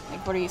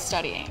 Like, what are you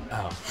studying?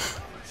 Oh,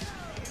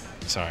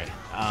 sorry.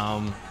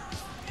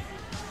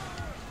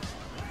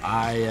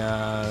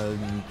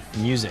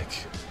 Music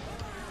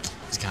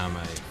is kind of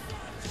my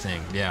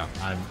thing. Yeah,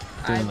 I'm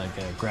doing like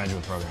a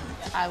graduate program.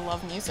 I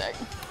love music.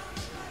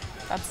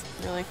 That's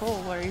really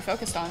cool. What are you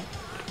focused on?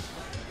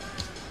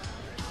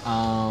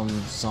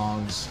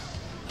 Songs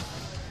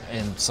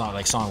and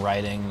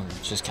songwriting,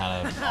 just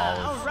kind of all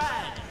of. All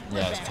right.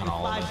 Yeah, it's kind of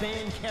all of it.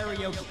 Five-band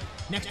karaoke.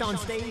 Next on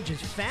stage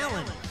is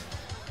Fallon.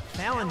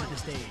 Fallon to the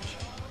stage.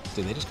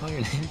 Did they just call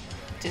your name?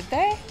 Did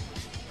they?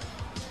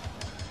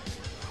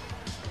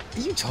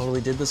 You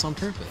totally did this on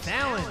purpose.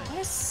 Fallon. That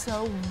is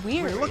so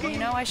weird. We're looking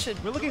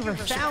for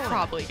Fallon.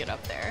 Probably get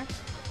up there.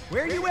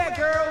 Where you at,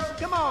 girl?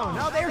 Come on.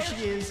 Oh, there she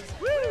is.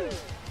 Woo!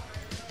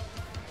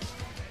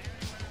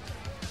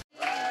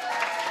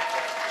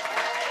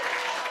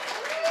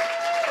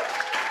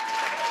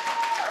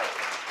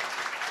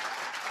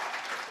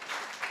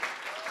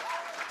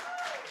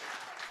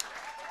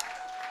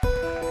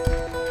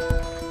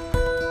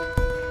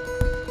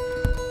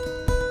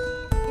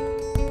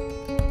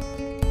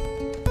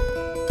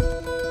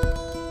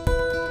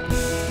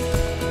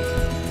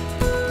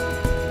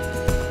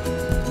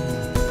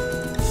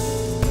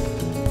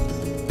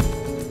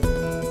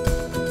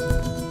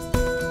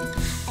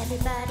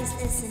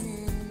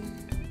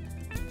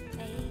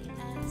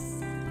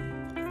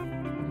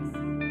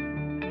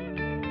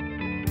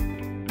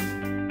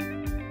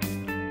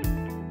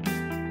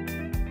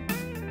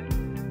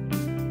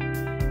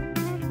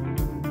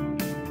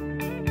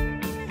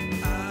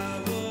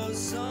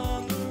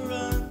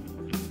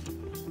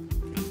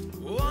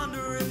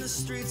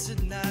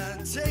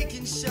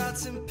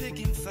 fights and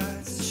picking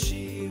fights.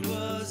 She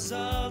was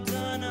all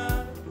done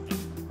up,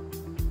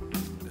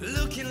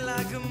 looking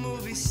like a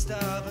movie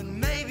star, but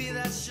maybe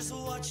that's just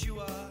what you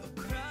are. A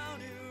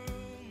crowded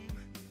room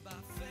by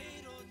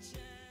fate or chance.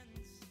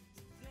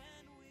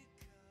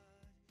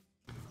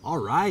 All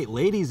right,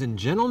 ladies and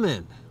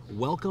gentlemen,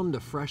 welcome to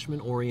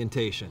freshman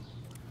orientation.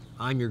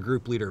 I'm your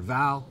group leader,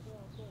 Val,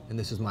 and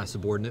this is my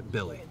subordinate,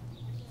 Billy.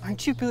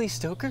 Aren't you Billy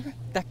Stoker,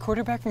 that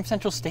quarterback from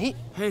Central State?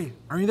 Hey,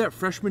 aren't you that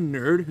freshman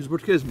nerd who's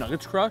about to get his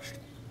nuggets crushed?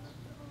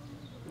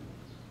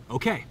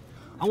 Okay,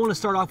 I want to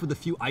start off with a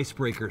few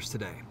icebreakers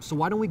today. So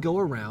why don't we go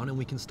around and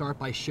we can start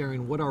by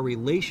sharing what our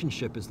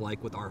relationship is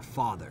like with our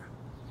father.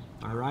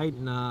 All right,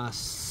 and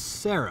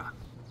Sarah,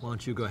 why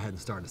don't you go ahead and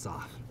start us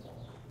off?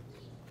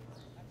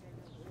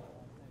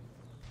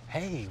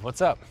 Hey,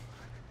 what's up?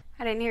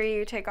 I didn't hear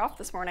you take off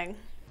this morning.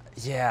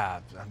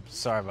 Yeah, I'm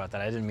sorry about that.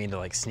 I didn't mean to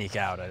like sneak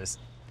out. I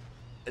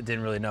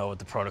didn't really know what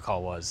the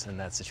protocol was in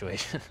that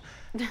situation.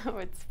 No,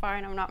 it's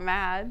fine. I'm not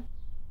mad.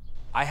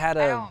 I had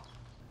a...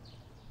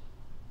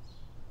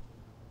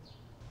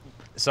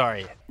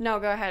 Sorry. No,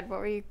 go ahead. What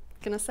were you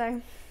gonna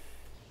say?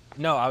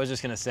 No, I was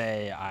just gonna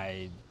say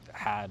I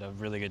had a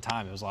really good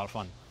time. It was a lot of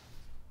fun.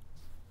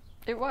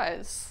 It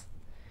was.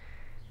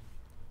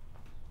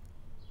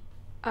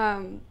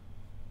 I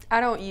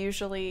don't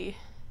usually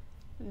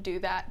do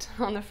that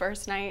on the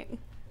first night.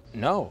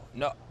 No,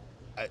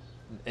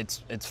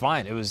 it's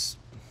fine.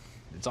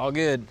 It's all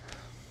good.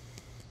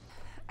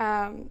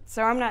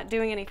 So I'm not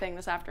doing anything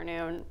this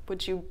afternoon.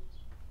 Would you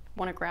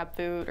want to grab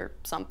food or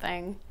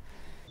something?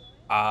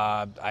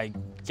 I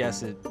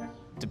guess it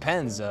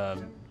depends. Are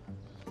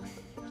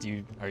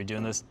you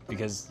doing this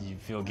because you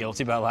feel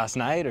guilty about last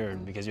night or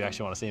because you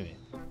actually want to see me?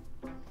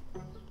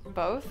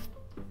 Both.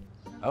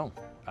 Oh,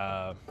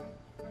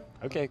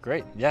 okay,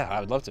 great. Yeah, I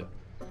would love to.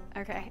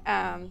 Okay,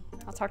 I'll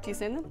talk to you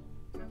soon then.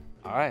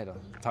 All right, I'll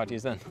talk to you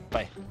then.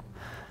 Bye.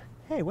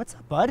 Hey, what's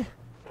up, bud?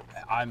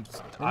 I'm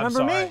Remember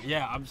sorry. me?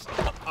 Yeah,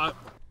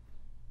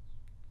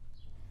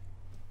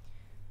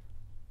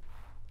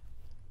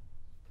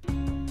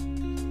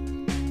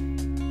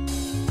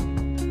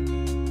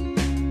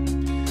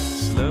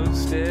 Slow,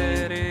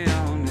 steady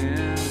on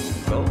in,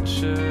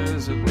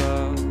 vultures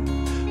above.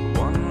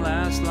 One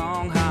last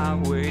long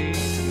highway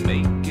to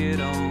make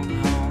it on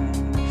home.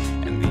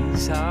 And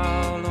these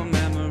hollow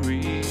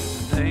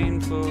memories,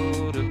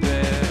 painful to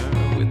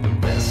bear. With the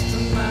best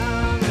of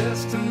my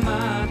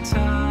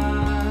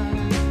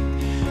time.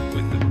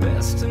 With the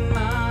best of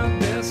my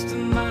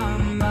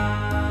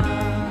mind.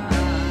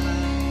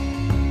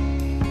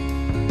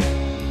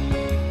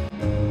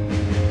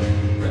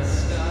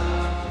 Rest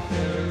of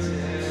fairy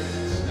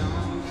tales.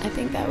 I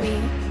think that we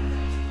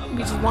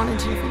just wanted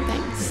two different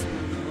things.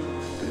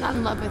 I'm not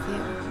in love with you.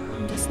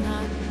 I'm just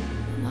not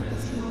in love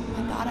with you.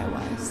 I thought I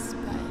was,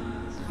 but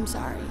I'm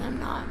sorry. I'm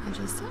not.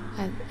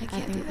 I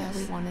can't do that.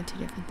 We wanted two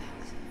different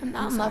things. I'm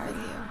not in love with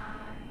you.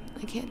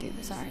 I can't do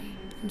this. Sorry.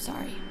 I'm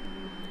sorry.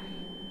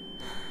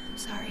 I'm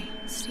sorry.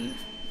 Steve,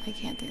 I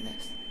can't do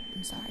this.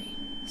 I'm sorry.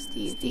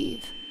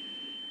 Steve.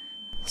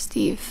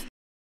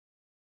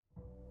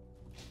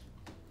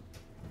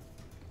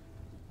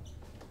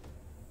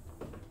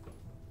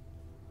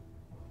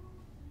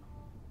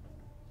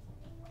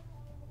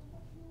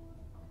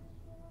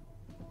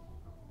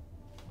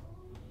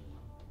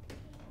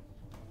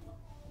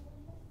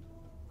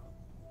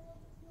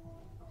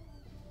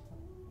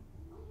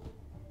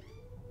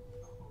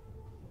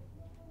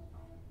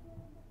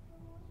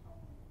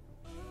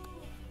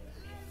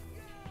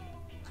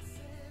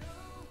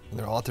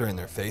 They're altering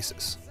their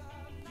faces.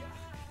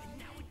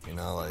 You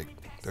know, like,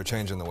 they're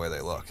changing the way they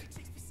look.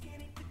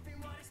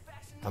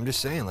 I'm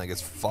just saying, like,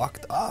 it's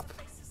fucked up.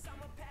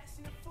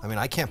 I mean,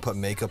 I can't put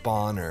makeup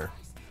on or,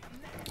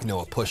 you know,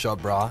 a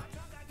push-up bra,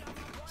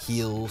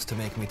 heels to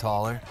make me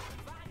taller.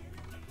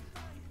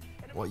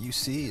 What you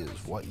see is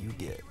what you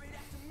get.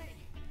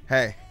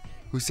 Hey,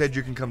 who said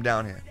you can come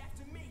down here?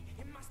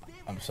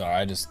 I'm sorry,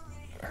 I just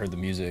heard the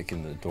music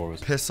and the door was...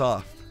 Piss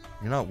off.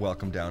 You're not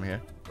welcome down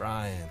here.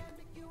 Brian,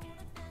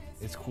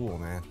 it's cool,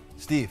 man.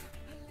 Steve,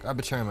 grab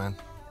a chair, man.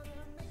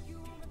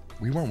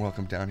 We weren't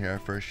welcome down here our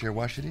first year.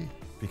 Why should he?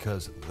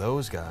 Because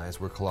those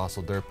guys were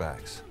colossal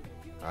dirtbags,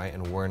 all right,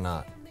 and we're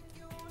not.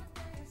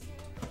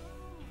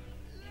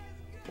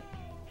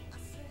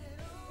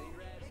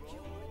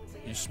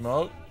 You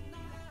smoke?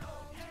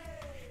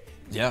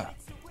 Yeah.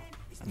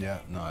 Yeah,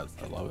 no, I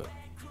love it.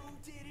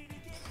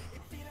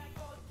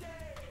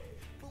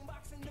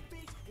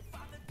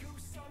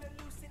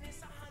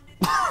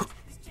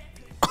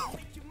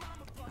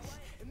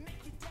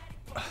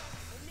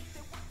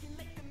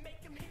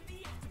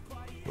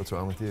 What's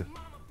wrong with you?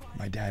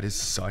 My dad is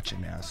such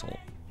an asshole.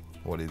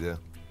 What'd he do?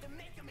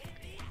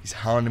 He's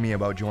hounding me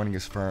about joining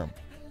his firm.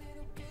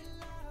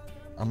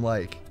 I'm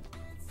like,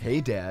 hey,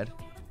 Dad,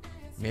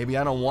 maybe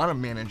I don't want to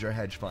manage our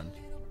hedge fund.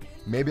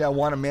 Maybe I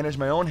want to manage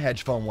my own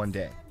hedge fund one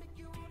day.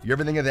 You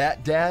ever think of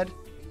that, Dad?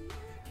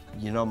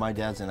 You know my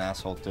dad's an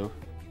asshole too.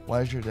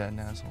 Why is your dad an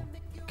asshole?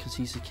 Because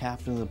he's the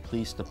captain of the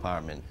police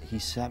department. He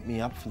set me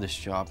up for this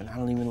job, and I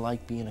don't even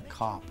like being a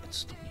cop.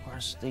 It's the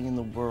smartest thing in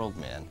the world,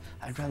 man.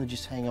 I'd rather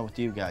just hang out with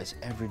you guys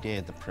every day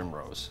at the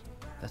Primrose.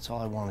 That's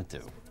all I want to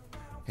do.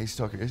 Hey,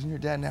 Stoker, isn't your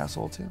dad an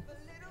asshole too?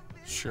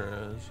 Sure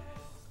is.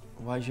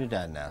 Why's your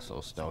dad an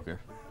asshole, Stoker?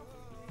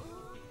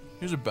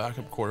 He was a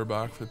backup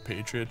quarterback for the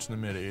Patriots in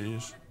the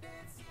mid-'80s.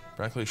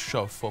 Practically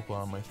shoved football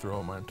down my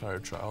throat my entire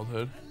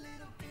childhood.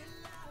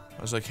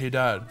 I was like, hey,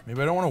 Dad,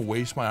 maybe I don't want to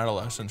waste my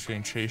adolescence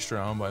getting chased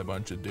around by a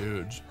bunch of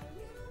dudes.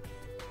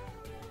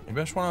 Maybe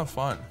I just want to have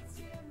fun.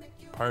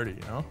 Party,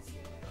 you know?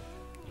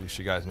 At least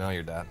you guys know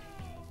your dad.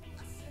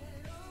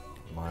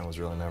 Mine was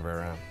really never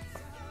around.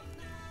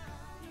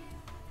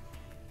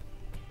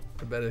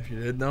 I bet if you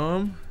did know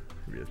him,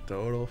 he'd be a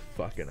total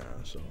fucking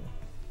asshole.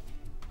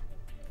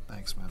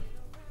 Thanks, man.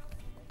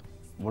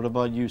 What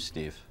about you,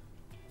 Steve?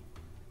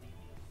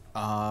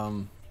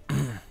 Yeah,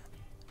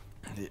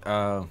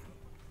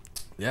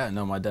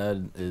 no, my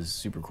dad is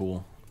super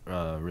cool,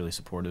 really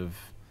supportive,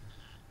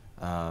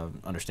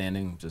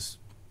 understanding, just,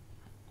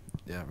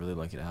 yeah, really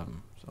lucky to have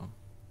him, so.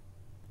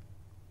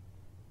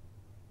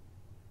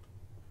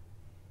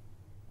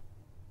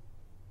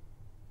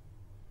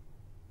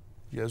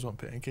 You guys want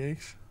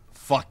pancakes?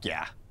 Fuck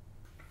yeah.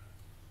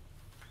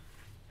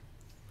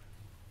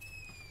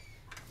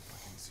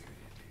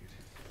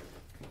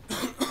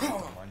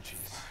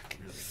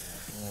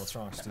 What's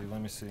wrong, Steve?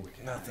 Let me see.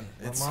 Nothing.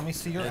 Let mommy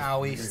see your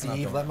owie,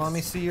 Steve. Let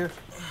mommy see your...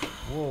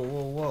 Whoa,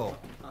 whoa, whoa.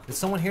 Did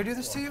someone here do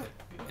this to you?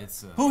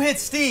 It's, Who hit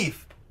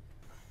Steve?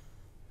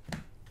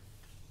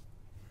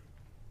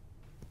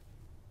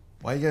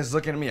 Why are you guys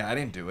looking at me? I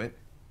didn't do it.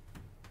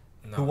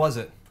 No. Who was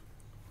it?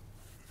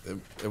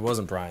 It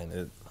wasn't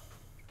Brian.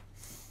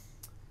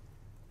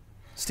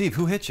 Steve,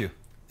 who hit you?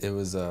 It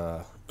was,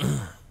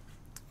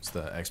 it's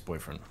the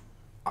ex-boyfriend.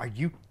 Are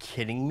you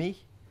kidding me?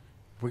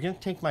 We're gonna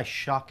take my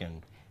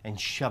shotgun and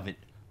shove it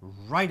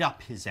right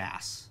up his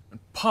ass.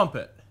 Pump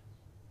it.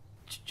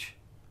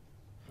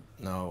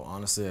 No,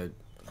 honestly,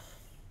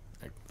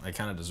 I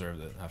kind of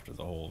deserved it after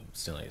the whole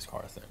stealing his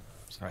car thing.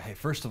 So. All right, hey,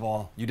 first of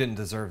all, you didn't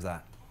deserve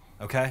that,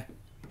 okay?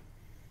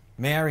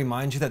 May I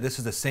remind you that this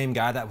is the same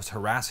guy that was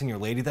harassing your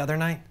lady the other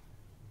night?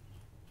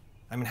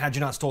 I mean, had you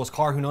not stole his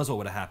car, who knows what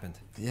would have happened?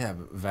 Yeah,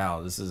 but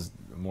Val, this is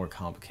more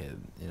complicated.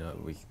 You know,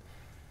 we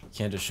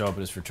can't just show up at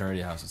his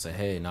fraternity house and say,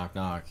 hey, knock,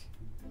 knock.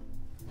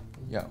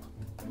 Yo,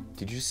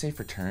 did you just say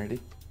fraternity?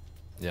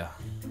 Yeah.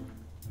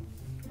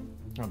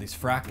 You know, these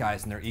frat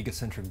guys and their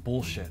egocentric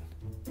bullshit.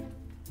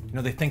 You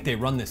know, they think they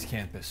run this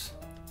campus,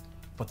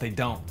 but they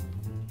don't.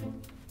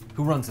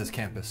 Who runs this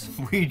campus?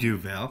 We do,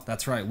 Val.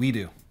 That's right, we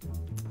do.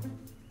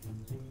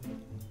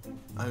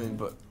 I mean,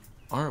 but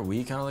aren't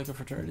we kind of like a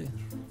fraternity?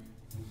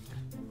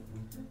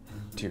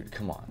 Dude,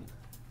 come on.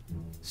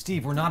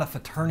 Steve, we're not a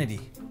fraternity.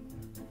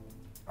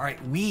 All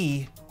right,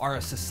 we are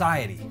a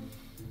society.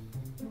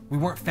 We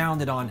weren't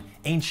founded on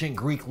ancient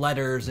Greek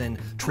letters and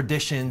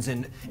traditions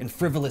and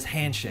frivolous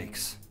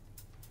handshakes.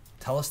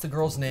 Tell us the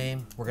girl's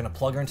name. We're gonna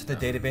plug her into the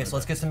database. Okay.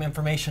 Let's get some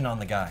information on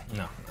the guy.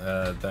 No,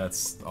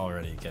 that's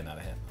already getting out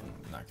of hand.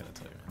 I'm not gonna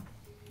tell you, man.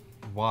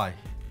 Why?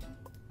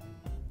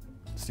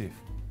 Steve,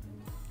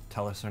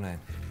 tell us her name.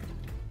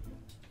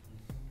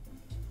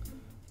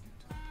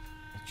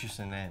 It's just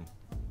a name.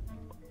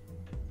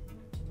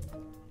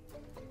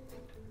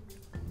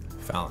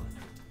 Fallon.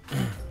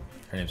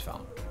 Her name's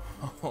Fallon.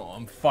 Oh,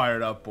 I'm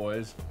fired up,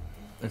 boys.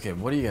 Okay,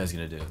 what are you guys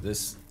gonna do?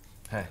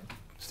 Hey,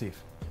 Steve.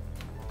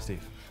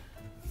 Steve.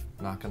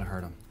 Not gonna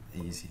hurt him.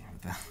 Easy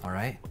with that. All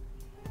right?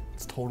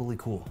 It's totally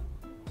cool.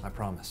 I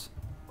promise.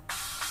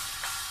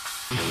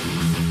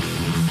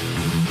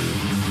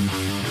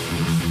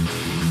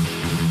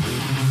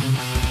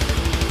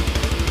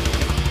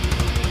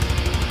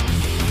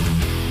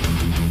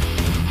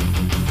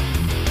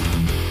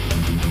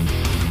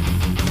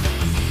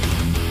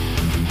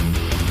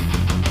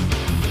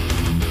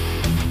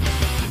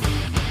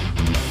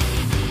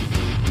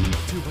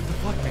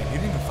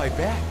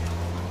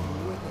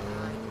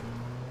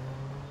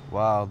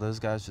 Wow, those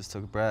guys just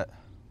took Brett.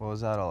 What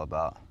was that all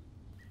about?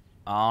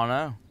 I don't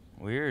know.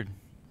 Weird.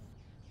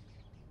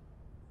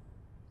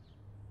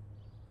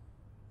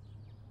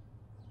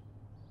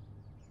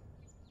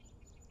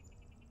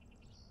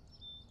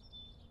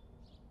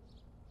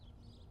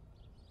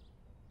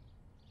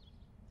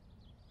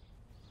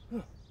 All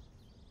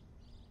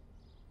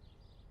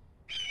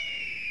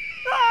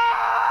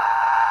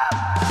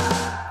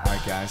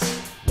right, guys,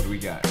 what do we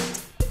got?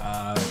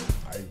 I'm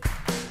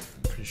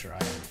pretty sure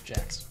I have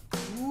Jax.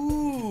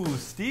 Ooh,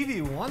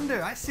 Stevie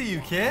Wonder. I see you,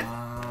 kid.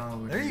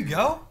 There you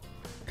go.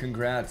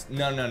 Congrats.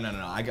 No.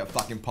 I got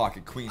fucking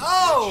pocket queen.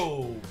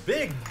 Oh,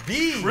 Big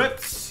B.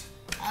 Trips.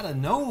 Out of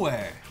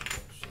nowhere.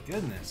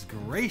 Goodness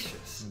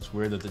gracious. It's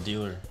weird that the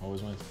dealer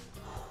always wins.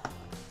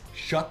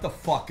 Shut the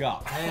fuck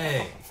up.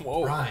 Hey,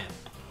 whoa. Ryan.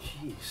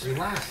 Jeez.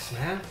 Relax,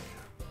 man.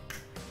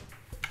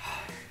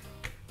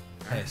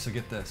 Hey, so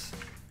get this.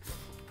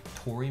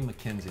 Tori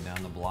McKenzie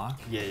down the block.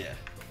 Yeah.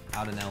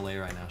 out in LA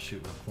right now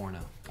shooting a porno.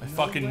 I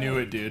fucking knew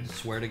it, dude.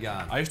 Swear to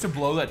God. I used to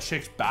blow that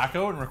chick's back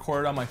out and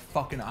record it on my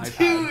fucking iPad.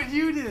 Dude,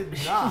 you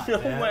did not. No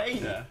man. way.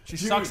 Yeah. She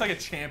Dude. sucks like a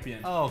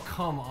champion. Oh,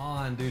 come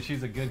on, dude.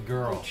 She's a good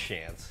girl. No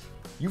chance.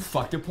 You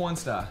fucked a porn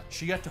star.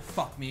 She got to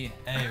fuck me.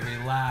 Hey,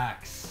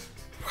 relax.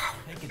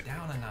 Take it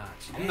down a notch.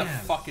 I'm the Damn.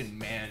 fucking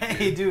man.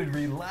 Hey, dude,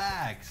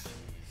 relax.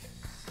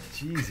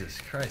 Jesus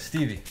Christ.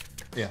 Stevie.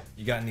 Yeah.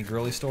 You got any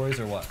girly stories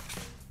or what?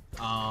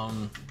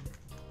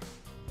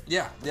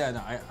 Yeah,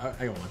 no, I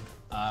got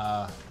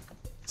one.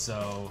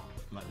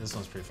 This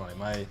one's pretty funny.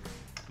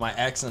 My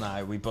ex and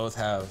I, we both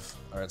have,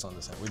 or it's on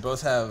this end, we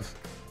both have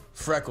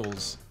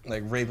freckles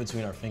like right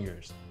between our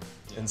fingers.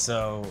 And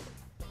so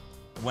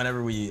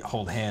whenever we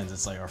hold hands,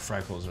 it's like our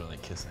freckles are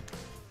like kissing.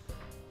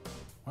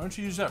 Why don't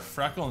you use that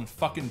freckle and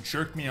fucking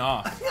jerk me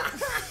off?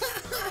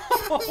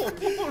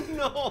 Oh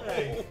no.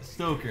 Hey,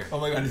 Stoker. Oh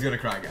my God, he's gonna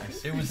cry,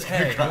 guys. It was, He's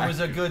hey, gonna cry. it was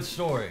a good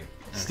story.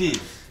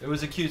 Steve, it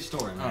was a cute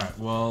story, man. All right,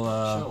 well,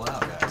 chill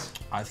out, guys.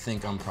 I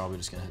think I'm probably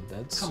just gonna head to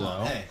bed. Come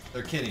on, hey,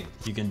 they're kidding.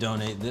 You can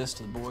donate this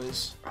to the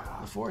boys,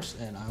 the Force,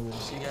 and I will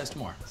see you guys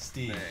tomorrow.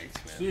 Steve. Thanks,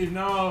 man. Steve,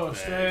 no,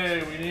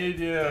 stay. We need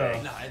you.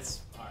 No,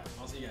 it's all right.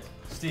 I'll see you guys.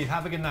 Steve,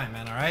 have a good night,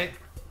 man, all right?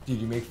 Dude,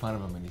 you make fun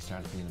of him when he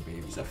starts being a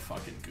baby. He's a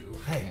fucking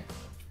goof. Hey,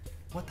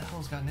 what the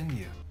hell's gotten into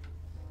you?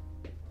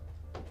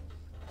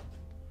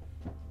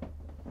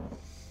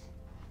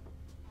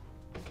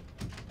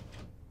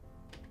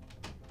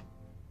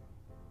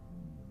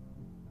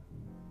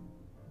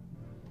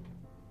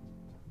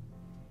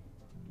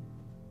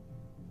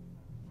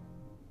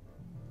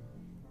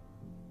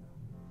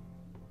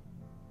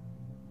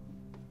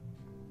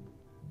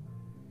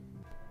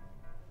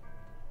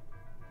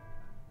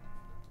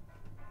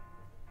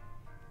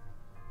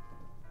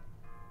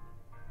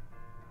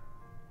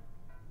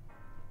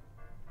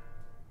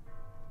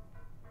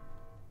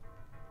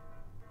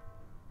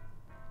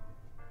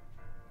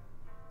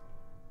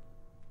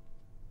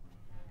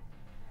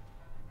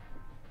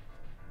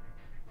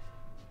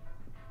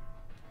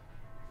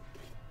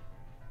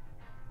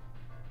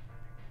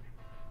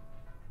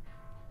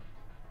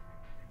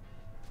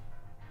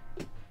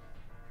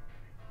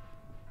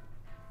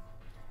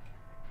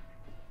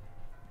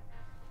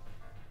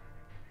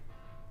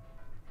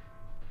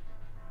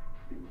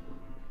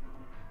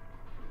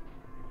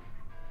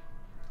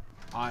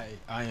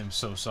 I am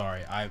so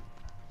sorry. I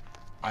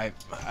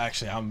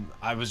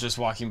was just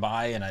walking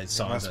by and I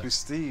saw. It must be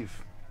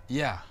Steve.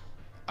 Yeah,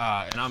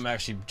 and I'm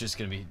actually just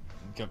gonna be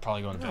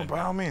probably going to No, bed. by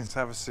all means,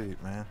 have a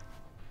seat, man.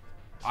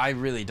 I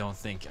really don't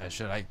think I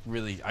should. I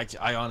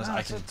honestly, No,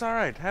 I can. it's all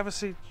right. Have a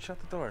seat. Shut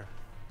the door.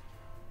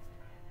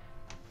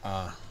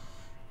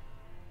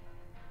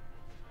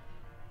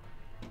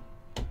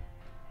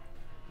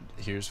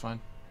 Here's fine.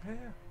 Yeah.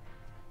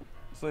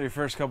 So your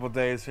first couple of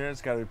days here,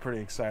 it's got to be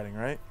pretty exciting,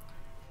 right?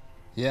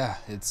 Yeah,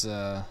 it's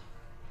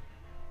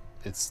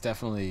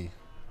definitely.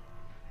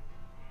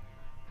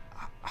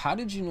 How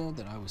did you know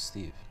that I was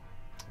Steve?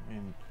 I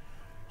mean,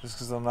 just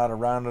because I'm not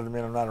around doesn't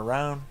mean I'm not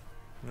around.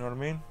 You know what I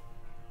mean?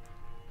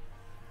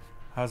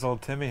 How's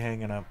old Timmy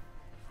hanging up?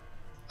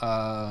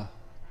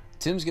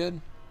 Tim's good.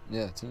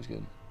 Yeah, Tim's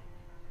good.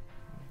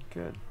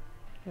 Good.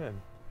 Good.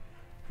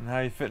 And how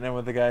you fitting in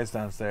with the guys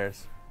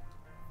downstairs?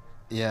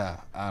 Yeah,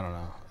 I don't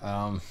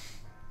know.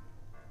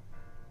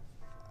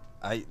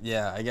 I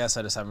guess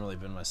I just haven't really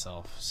been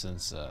myself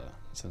since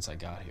I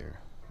got here.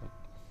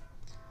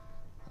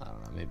 But I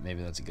don't know.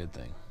 Maybe that's a good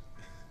thing.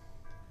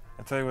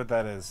 I'll tell you what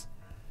that is.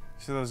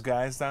 See those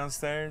guys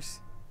downstairs?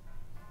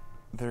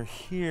 They're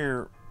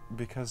here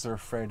because they're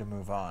afraid to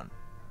move on,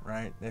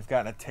 right? They've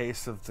gotten a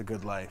taste of the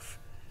good life,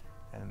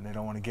 and they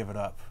don't want to give it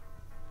up.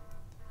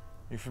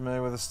 You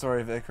familiar with the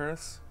story of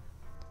Icarus?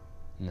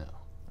 No.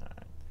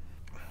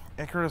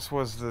 Icarus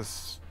was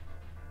this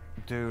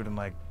dude in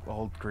like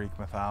old Greek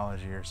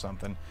mythology or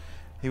something.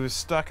 He was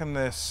stuck in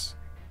this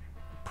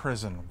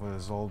prison with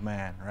his old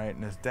man, right?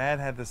 And his dad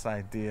had this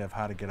idea of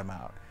how to get him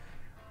out.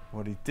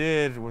 What he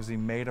did was he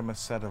made him a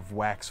set of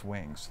wax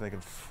wings so they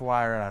could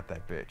fly right out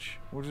that bitch,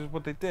 which is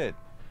what they did.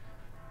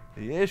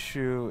 The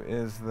issue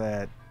is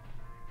that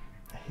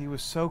he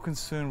was so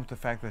consumed with the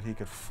fact that he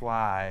could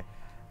fly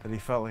that he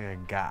felt like a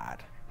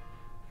god.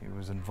 He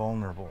was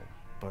invulnerable,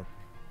 but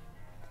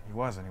he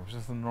wasn't. He was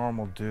just a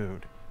normal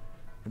dude.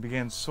 He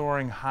began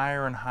soaring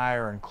higher and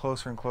higher and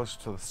closer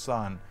to the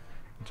sun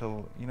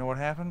until, you know what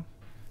happened?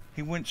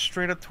 He went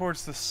straight up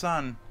towards the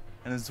sun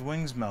and his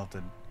wings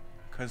melted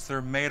because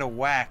they're made of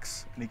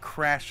wax, and he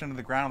crashed into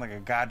the ground like a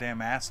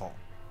goddamn asshole.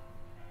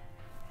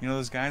 You know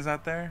those guys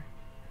out there?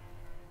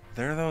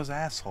 They're those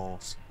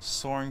assholes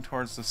soaring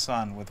towards the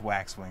sun with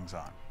wax wings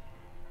on.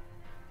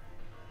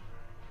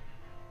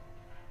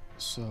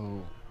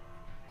 So,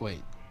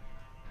 wait.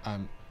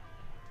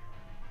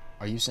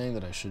 Are you saying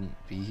that I shouldn't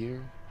be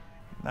here?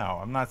 No,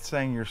 I'm not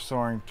saying you're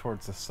soaring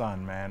towards the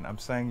sun, man. I'm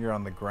saying you're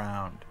on the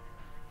ground,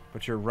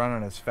 but you're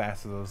running as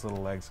fast as those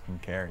little legs can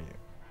carry you.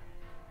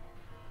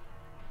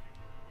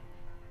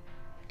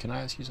 Can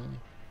I ask you something?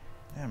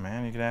 Yeah,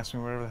 man, you can ask me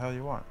whatever the hell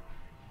you want.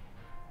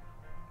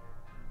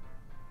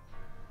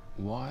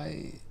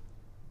 Why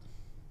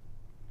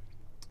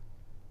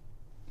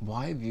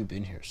Why have you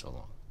been here so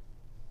long?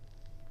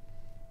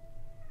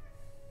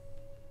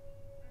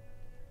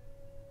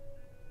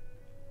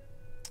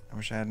 I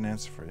wish I had an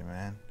answer for you,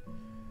 man.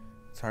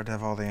 It's hard to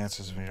have all the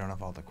answers when you don't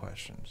have all the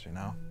questions, you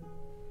know?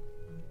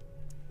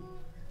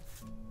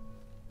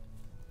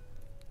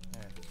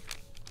 Here.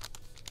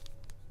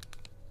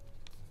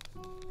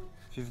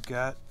 If you've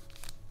got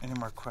any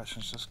more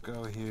questions, just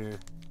go here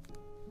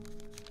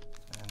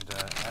and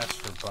ask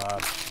for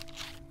Bob.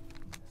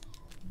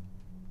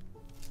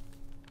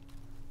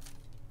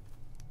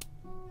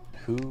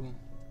 Who?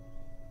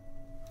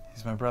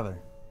 He's my brother.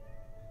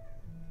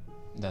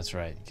 That's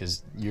right,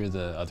 because you're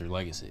the other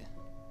legacy.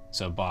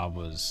 So Bob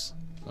was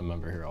a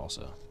member here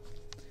also.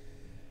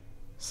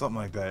 Something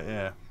like that,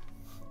 yeah.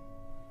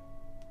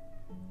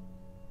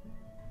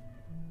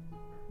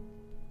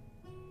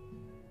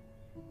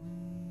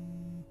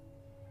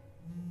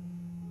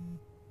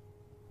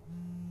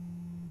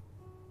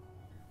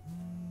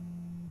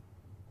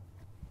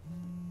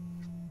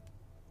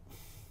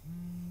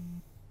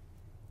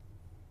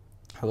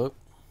 Hello?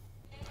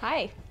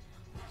 Hi.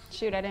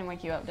 Shoot, I didn't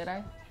wake you up, did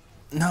I?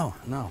 No.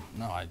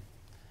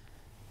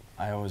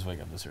 I always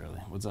wake up this early.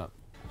 What's up?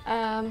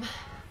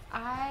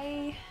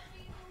 I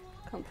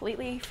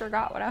completely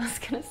forgot what I was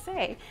gonna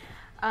say.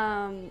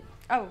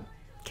 Oh,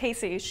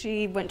 Casey,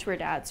 she went to her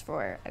dad's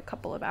for a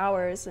couple of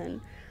hours,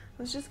 and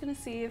I was just gonna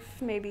see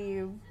if maybe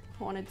you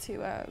wanted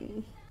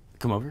to,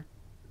 Come over?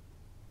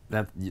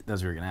 That's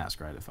what you were gonna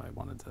ask, right? If I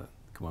wanted to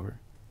come over?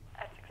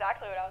 That's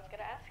exactly what I was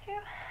gonna ask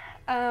you.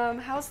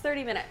 How's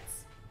 30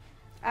 minutes?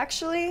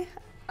 Actually,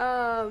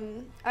 I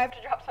have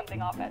to drop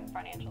something off at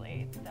financial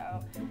aid,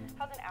 so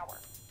how's an hour?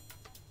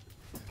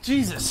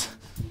 Jesus!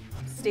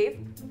 Steve?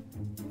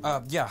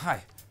 Yeah,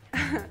 hi.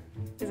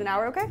 Is an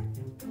hour okay?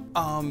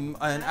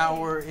 An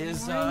hour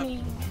is,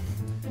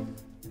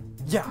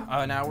 Yeah,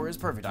 an hour is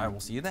perfect. I will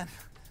see you then.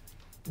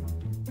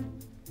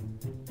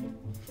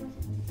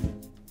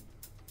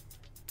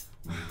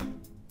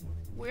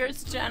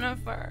 Where's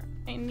Jennifer?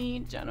 I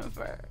need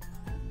Jennifer.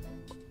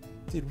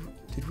 Did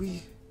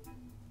we?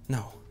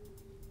 No.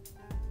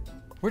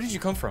 Where did you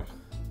come from?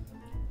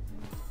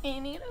 I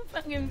need a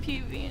fucking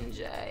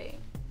PB&J.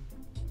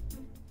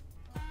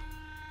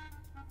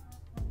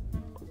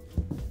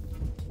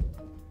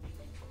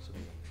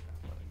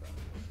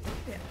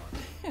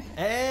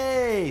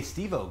 Hey,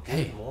 Steve-O, good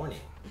Hey. morning.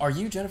 Are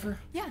you Jennifer?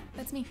 Yeah,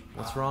 that's me.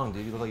 What's wrong,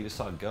 dude? You look like you just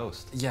saw a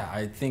ghost. Yeah,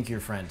 I think your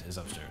friend is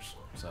upstairs,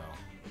 so.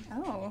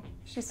 Oh,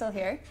 she's still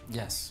here?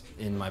 Yes,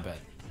 in my bed.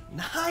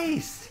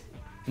 Nice!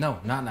 No,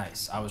 not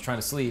nice. I was trying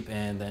to sleep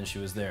and then she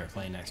was there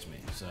playing next to me,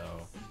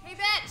 so. Hey,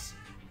 bitch!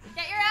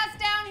 Get your ass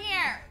down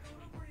here!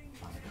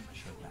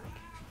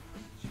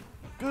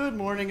 Good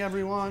morning,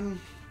 everyone.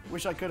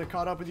 Wish I could have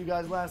caught up with you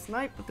guys last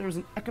night, but there was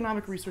an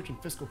economic research and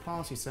fiscal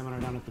policy seminar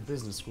down at the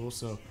business school,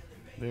 so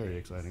very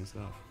exciting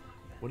stuff.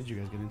 What did you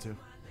guys get into?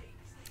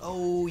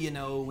 Oh, you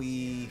know,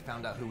 we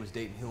found out who was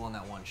dating who on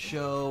that one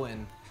show,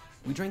 and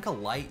we drank a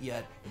light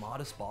yet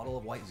modest bottle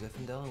of white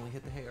Zinfandel, and we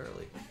hit the hay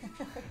early.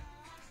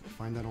 I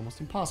find that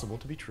almost impossible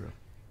to be true.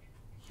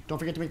 Don't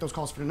forget to make those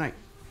calls for tonight.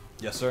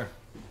 Yes, sir.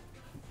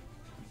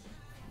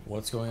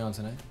 What's going on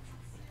tonight?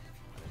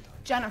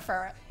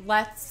 Jennifer,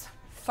 let's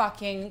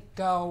fucking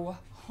go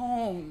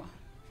home.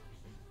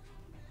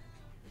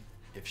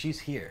 If she's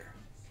here,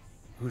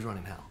 who's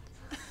running hell?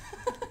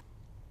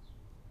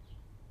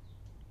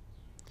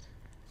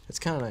 It's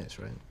kind of nice,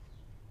 right?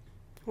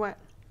 What?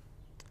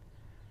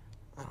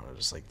 I don't know,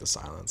 just like the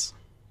silence.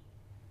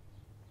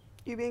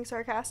 You being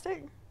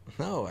sarcastic?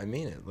 No, I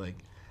mean it. Like,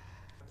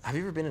 have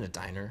you ever been in a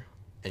diner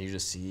and you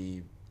just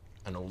see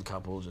an old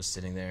couple just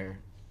sitting there,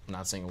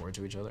 not saying a word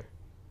to each other?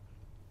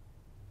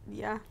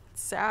 Yeah,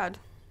 it's sad.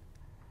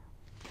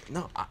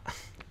 No,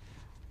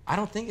 I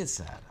don't think it's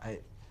sad.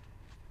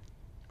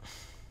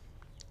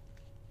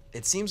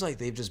 It seems like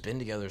they've just been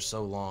together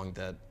so long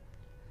that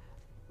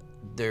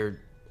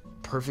they're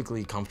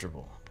perfectly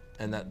comfortable,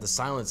 and that the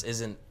silence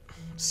isn't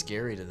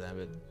scary to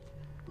them.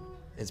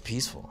 It's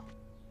peaceful.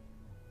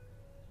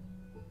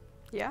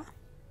 Yeah.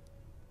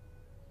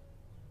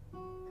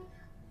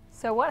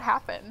 So what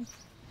happened?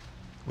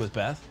 With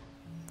Beth?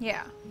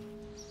 Yeah.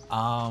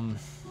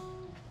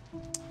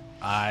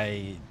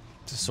 I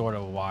just sort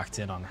of walked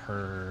in on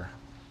her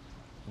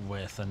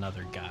with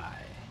another guy.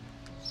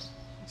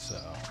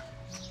 So.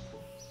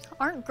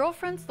 Aren't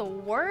girlfriends the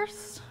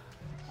worst?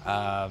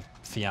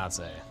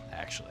 Fiance,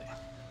 actually.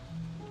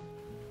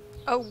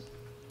 Oh.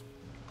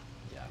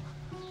 Yeah.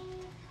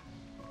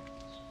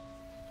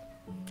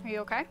 Are you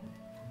okay?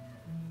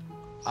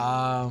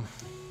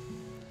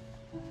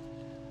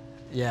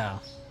 Yeah.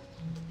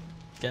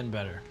 Getting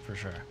better, for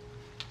sure.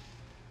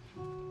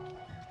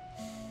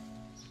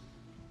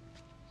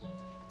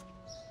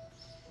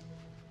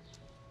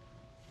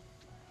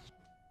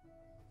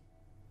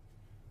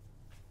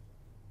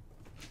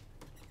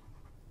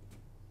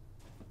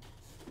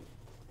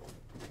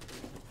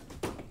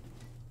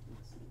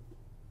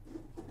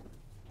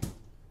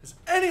 Has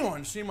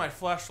anyone seen my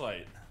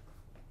flashlight?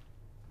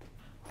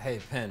 Hey,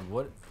 Penn,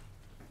 what?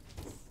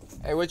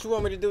 Hey, what you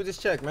want me to do with this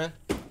check, man?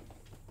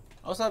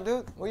 What's up,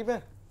 dude? Where you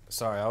been?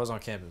 Sorry, I was on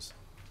campus.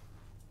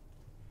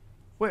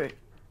 Wait,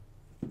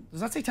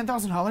 does that say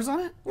 $10,000 on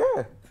it?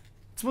 Yeah.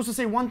 It's supposed to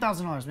say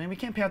 $1,000, man. We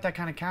can't pay out that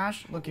kind of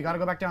cash. Look, you gotta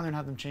go back down there and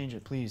have them change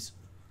it, please.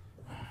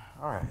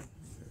 All right.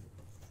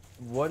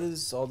 What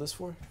is all this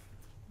for?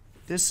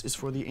 This is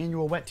for the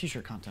annual wet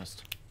t-shirt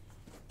contest.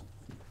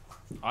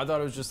 I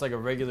thought it was just like a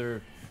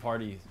regular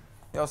party.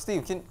 Yo,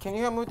 Steve, can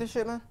you help me with this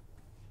shit, man?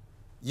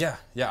 Yeah,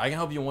 I can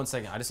help you in 1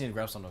 second. I just need to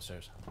grab something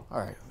upstairs. All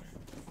right.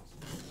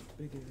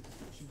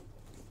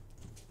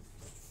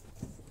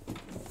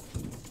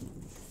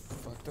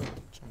 Fucked up.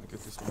 Trying to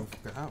get this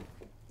motherfucker out.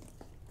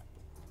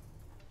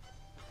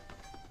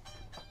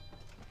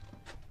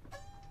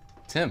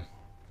 Tim,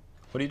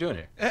 what are you doing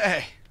here?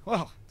 Hey,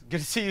 well, good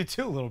to see you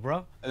too, little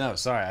bro. No,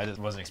 sorry, I just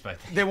wasn't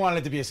expecting. They wanted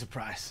it to be a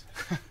surprise.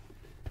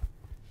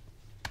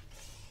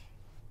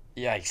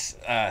 Yikes.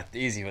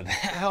 Easy with that.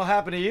 What the hell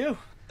happened to you?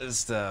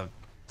 Just kind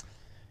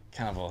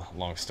of a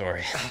long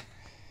story.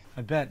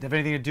 I bet. Did it have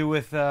anything to do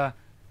with, I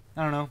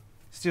don't know,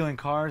 stealing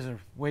cars or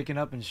waking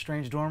up in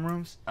strange dorm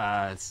rooms?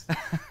 It's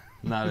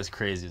not as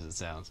crazy as it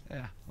sounds.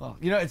 Yeah. Well,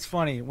 you know, it's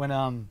funny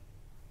when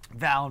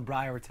Val and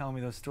Briar were telling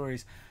me those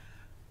stories.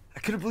 I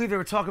couldn't believe they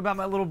were talking about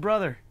my little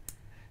brother.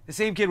 The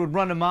same kid would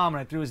run to mom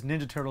when I threw his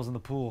Ninja Turtles in the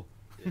pool.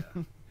 Yeah.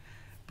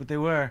 But they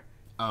were.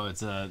 Oh,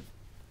 it's a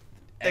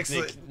Epic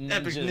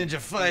Ninja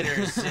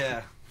Fighters.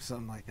 Yeah,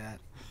 something like that.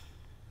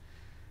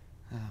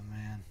 Oh,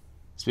 man.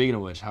 Speaking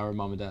of which, how are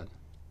mom and dad?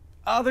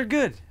 Oh, they're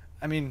good.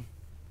 I mean,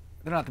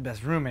 they're not the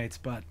best roommates,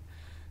 but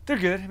they're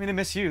good. I mean, they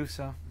miss you,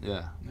 so.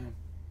 Yeah.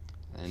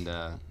 And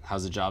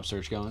how's the job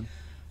search going?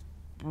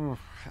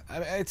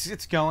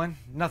 It's going.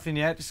 Nothing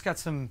yet. Just got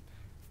some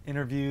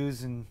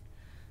interviews and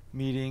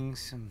meetings,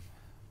 some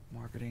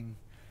marketing.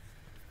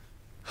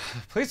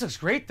 The place looks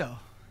great, though.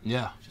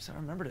 Yeah. Just I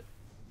remembered it.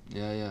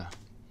 Yeah.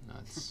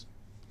 That's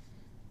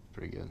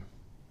pretty good.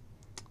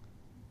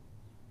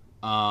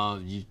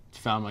 You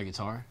found my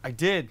guitar? I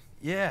did.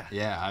 Yeah.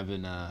 Yeah, I've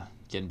been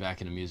getting back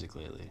into music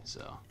lately,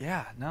 so.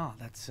 Yeah. No,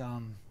 that's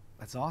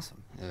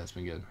awesome. Yeah, that's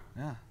been good.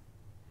 Yeah.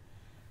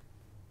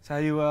 So how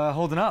you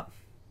holding up?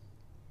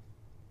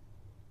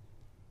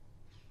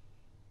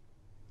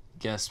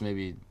 Guess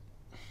maybe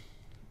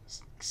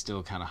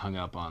still kind of hung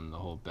up on the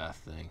whole Beth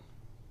thing.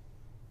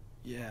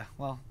 Yeah.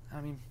 Well, I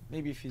mean,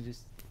 maybe if you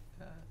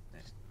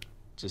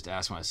just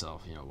ask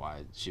myself, you know,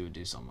 why she would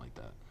do something like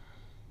that.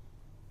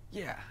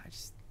 Yeah, I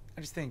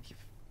just think if.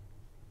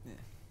 Yeah.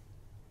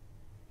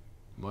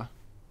 What?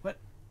 What?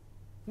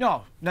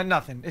 No,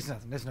 nothing. It's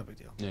nothing. It's no big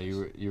deal. Yeah,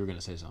 you were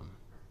gonna say something.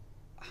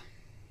 All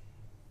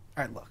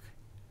right, look.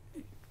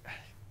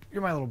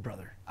 You're my little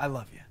brother. I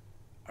love you.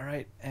 All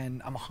right,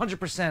 and I'm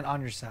 100%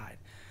 on your side.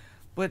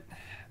 But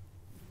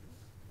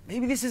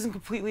maybe this isn't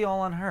completely all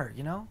on her,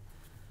 you know?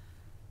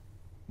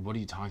 What are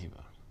you talking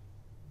about?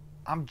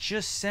 I'm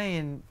just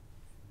saying,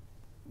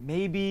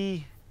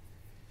 maybe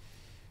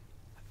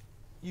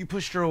you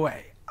pushed her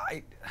away.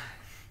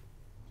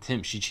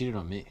 Tim, she cheated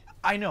on me.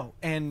 I know,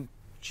 and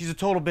she's a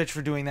total bitch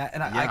for doing that,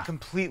 and I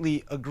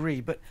completely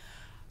agree, but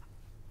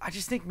I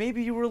just think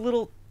maybe you were a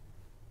little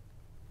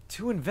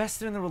too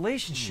invested in the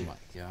relationship. Oh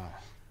my God.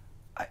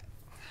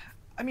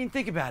 I mean,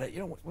 think about it. You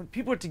know, when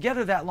people are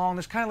together that long,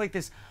 there's kind of like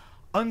this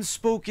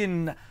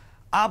unspoken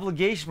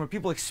obligation where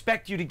people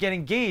expect you to get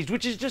engaged,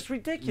 which is just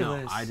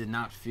ridiculous. No, I did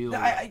not feel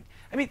I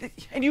mean,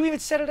 and you even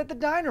said it at the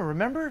diner,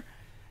 remember?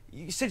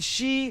 You said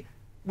she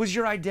was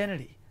your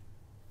identity.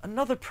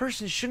 Another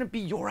person shouldn't be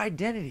your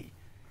identity.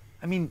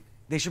 I mean,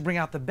 they should bring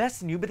out the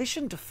best in you, but they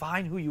shouldn't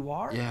define who you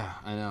are. Yeah,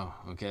 I know.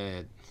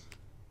 Okay,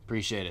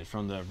 appreciate it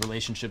from the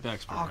relationship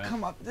expert. Oh, right?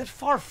 come on. That's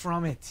far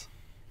from it.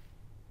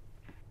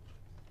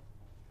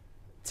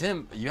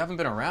 Tim, you haven't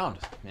been around,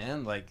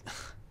 man. Like,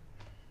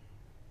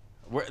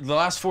 the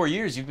last 4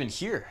 years you've been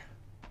here.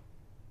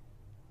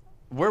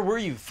 Where were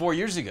you 4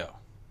 years ago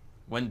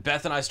when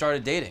Beth and I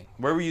started dating?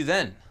 Where were you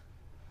then?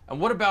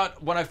 And what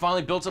about when I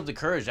finally built up the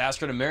courage to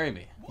ask her to marry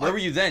me? Where were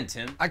you then,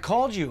 Tim? I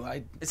called you.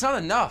 It's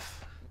not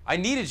enough. I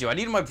needed you. I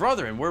needed my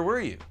brother, and where were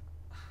you?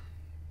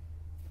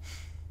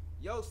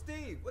 Yo,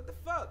 Steve, what the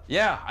fuck?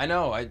 Yeah, I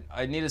know.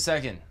 I need a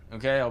second.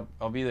 Okay,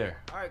 I'll be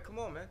there. All right, come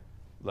on, man.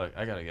 Look,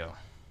 I gotta go.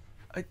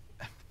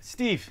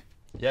 Steve.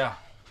 Yeah.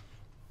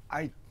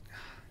 I'm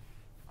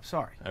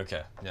sorry.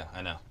 Okay. Yeah,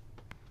 I know.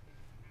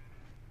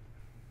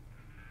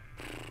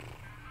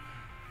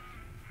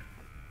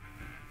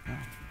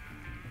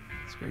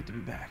 It's great to be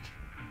back.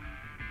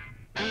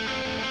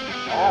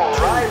 All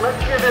right,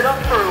 let's give it up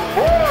for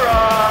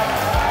Laura.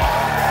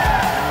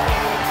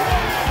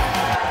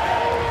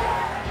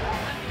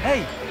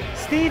 Hey,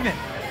 Steven,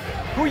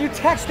 who are you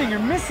texting? You're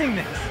missing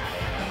this.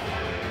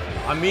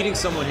 I'm meeting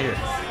someone here.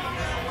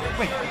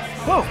 Wait,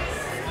 who?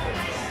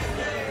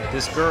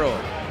 This girl.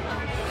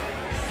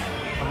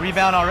 A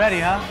rebound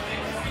already, huh?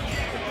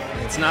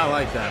 It's not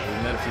like that. We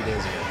met a few days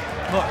ago.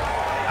 Look,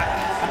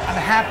 I'm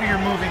happy you're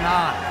moving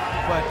on,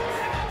 but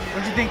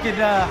don't you think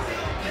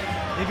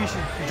maybe you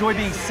should enjoy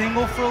being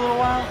single for a little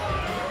while?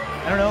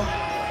 I don't know,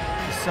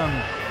 just some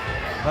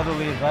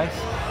brotherly advice.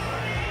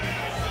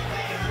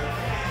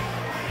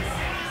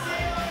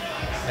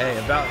 Hey,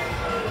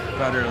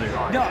 about earlier.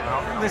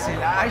 No, listen,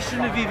 I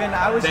shouldn't have even.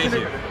 I was Thank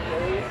gonna. you.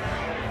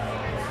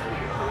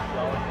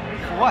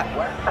 For what?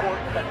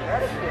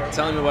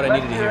 Telling me what I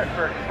needed to hear.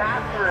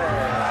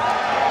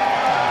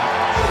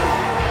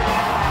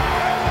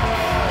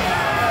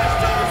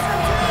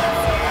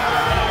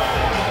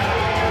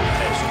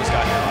 Okay, she just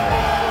got here.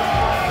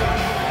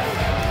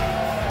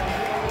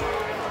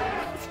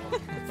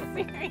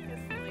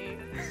 Seriously.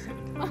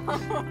 Oh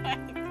my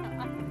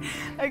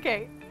god.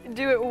 Okay,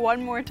 do it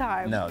one more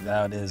time. No,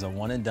 that is a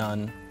one and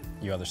done.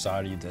 You either saw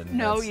it or you didn't.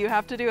 No, That's- you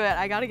have to do it.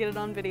 I gotta get it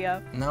on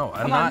video. No,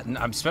 I'm Come not. on.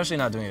 I'm especially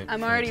not doing it. I'm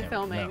for the already camera.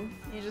 filming.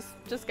 No. You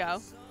just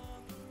go.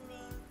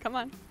 Come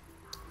on.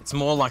 It's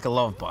more like a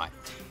love bite.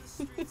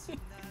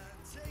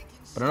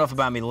 But enough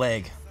about me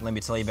leg. Let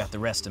me tell you about the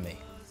rest of me.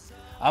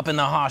 Up in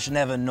the harsh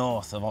never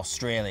north of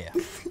Australia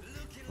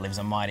lives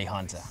a mighty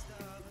hunter.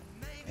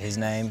 His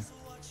name,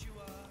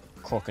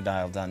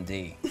 Crocodile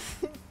Dundee.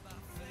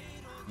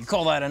 You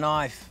call that a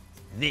knife?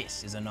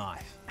 This is a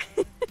knife.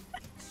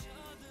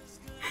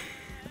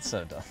 That's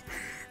so dumb.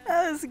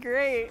 That was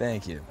great.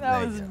 Thank you. That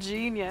Thank was you.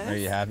 genius. Are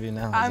you happy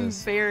now? Is I'm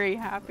this- very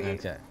happy.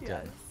 Okay, Yes.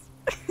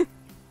 good.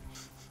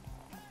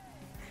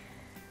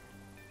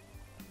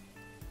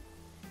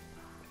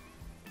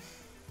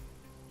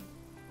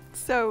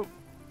 So,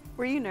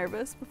 were you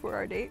nervous before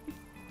our date?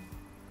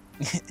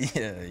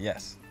 Yeah,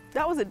 yes.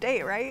 That was a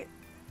date, right?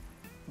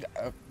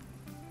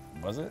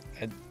 Was it?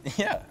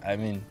 Yeah, I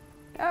mean,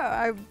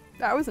 Yeah,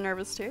 I was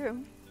nervous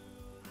too.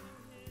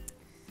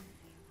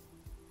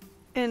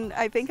 And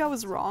I think I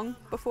was wrong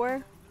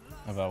before.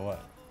 about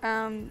what?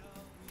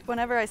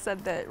 Whenever I said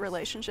that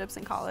relationships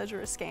in college were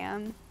a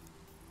scam,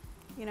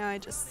 you know, I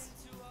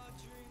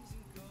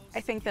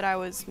think that I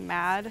was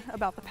mad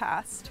about the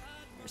past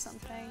or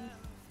something.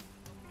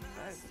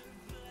 But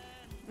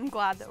I'm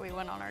glad that we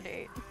went on our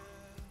date.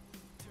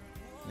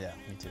 Yeah,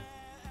 me too.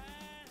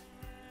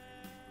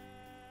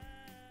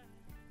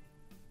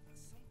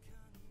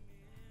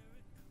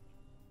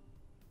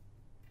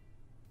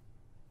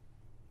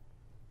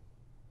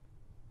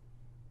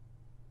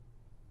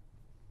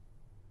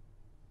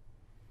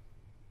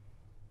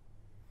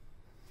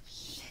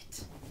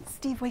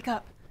 Steve, wake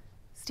up.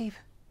 Steve.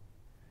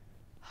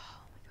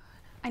 Oh my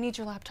God. I need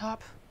your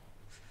laptop.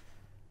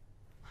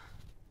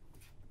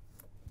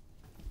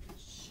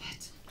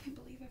 Shit. I can't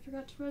believe I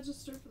forgot to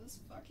register for this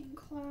fucking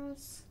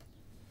class.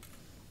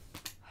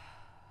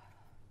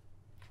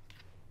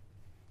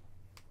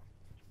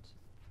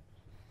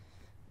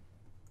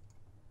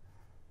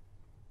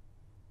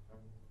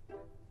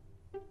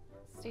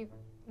 Steve,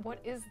 what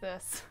is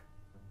this?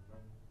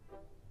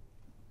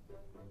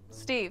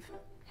 Steve,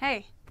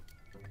 hey.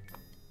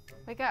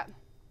 Wake up.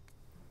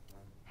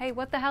 Hey,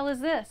 what the hell is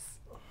this?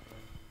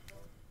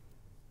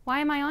 Why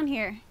am I on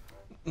here?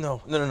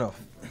 No.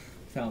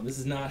 Fallon, this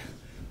is not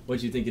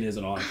what you think it is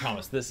at all. I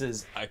promise. This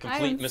is a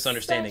complete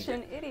misunderstanding. Such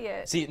an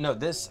idiot. See, no,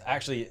 this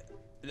actually,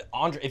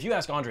 Andre. If you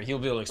ask Andre, he'll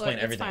be able to explain Look,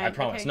 it's everything. fine, I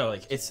promise. okay? No,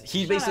 like he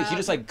Shut basically he up.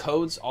 just like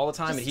codes all the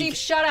time, Just and Steve, he.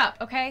 shut up,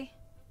 okay?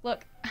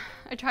 Look,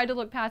 I tried to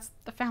look past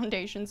the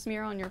foundation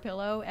smear on your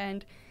pillow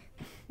and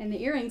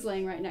the earrings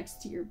laying right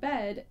next to your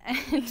bed,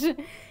 and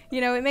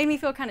you know, it made me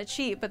feel kind of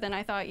cheap. But then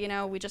I thought, you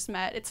know, we just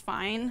met, it's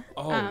fine.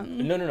 Oh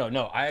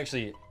no! I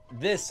actually.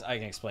 This I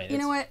can explain. You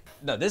know what?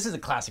 No, this is a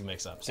classic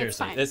mix-up.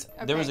 Seriously, fine.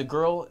 There was Okay. a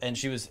girl and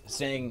she was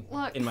staying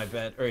Look. in my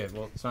bed. Or yeah,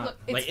 well, it's not Look,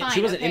 it's like fine,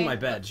 she wasn't in okay? my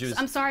bed. Look, She was.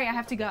 I'm sorry, I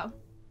have to go.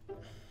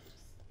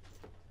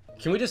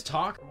 Can we just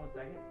talk?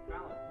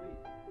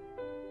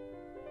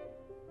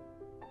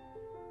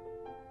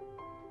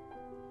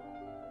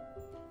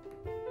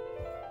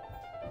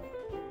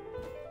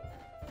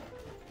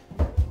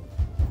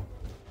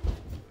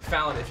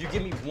 Fallon, if you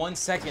give me 1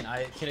 second,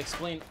 I can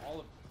explain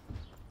all of.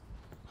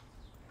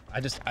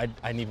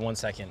 I need 1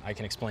 second. I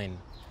can explain.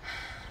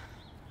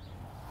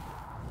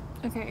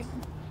 Okay.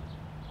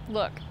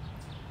 Look,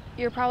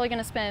 you're probably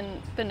gonna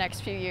spend the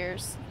next few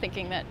years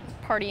thinking that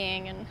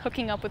partying and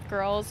hooking up with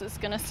girls is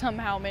gonna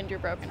somehow mend your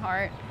broken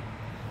heart.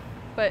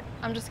 But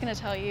I'm just gonna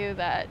tell you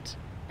that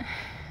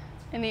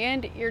in the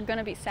end, you're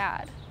gonna be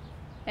sad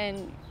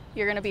and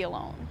you're gonna be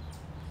alone.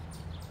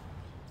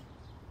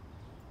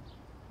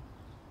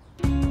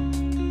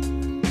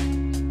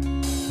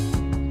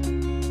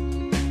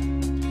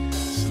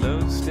 Slow,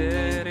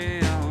 steady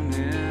on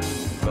in,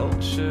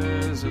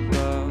 vultures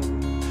above.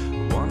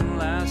 One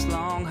last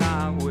long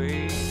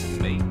highway to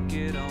make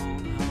it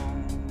on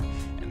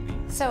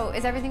home. So,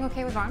 is everything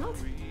okay with Ronald?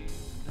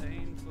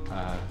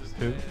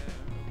 Who?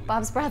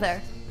 Bob's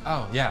brother.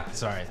 Oh, yeah,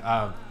 sorry.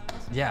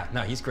 Yeah,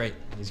 no, he's great.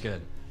 He's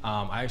good.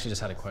 I actually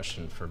just had a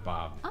question for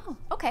Bob. Oh,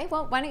 okay.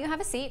 Well, why don't you have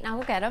a seat and I'll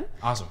go get him.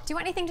 Awesome. Do you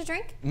want anything to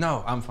drink?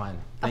 No, I'm fine.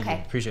 Thank you.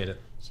 Okay. Appreciate it.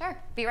 Sure.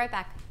 Be right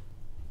back.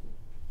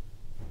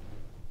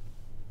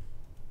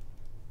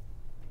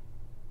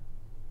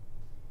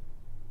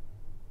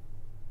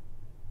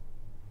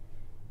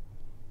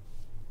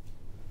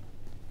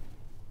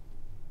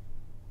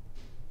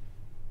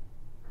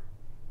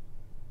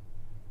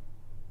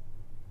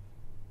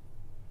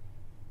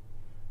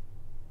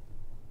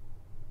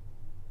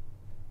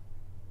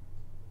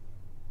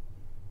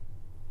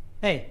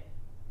 Hey.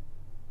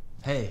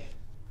 Hey.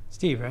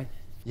 Steve, right?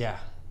 Yeah.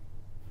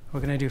 What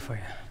can I do for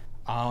you?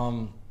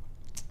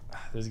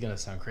 This is gonna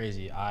sound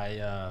crazy.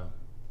 I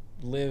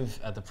live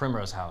at the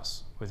Primrose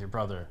house with your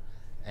brother,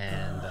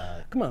 and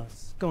Come on,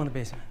 let's go in the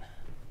basement.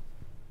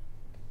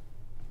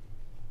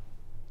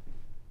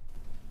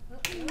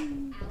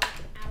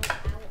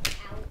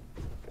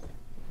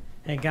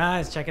 Hey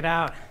guys, check it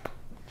out.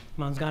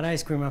 Mom's got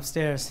ice cream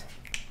upstairs.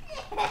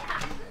 Come on,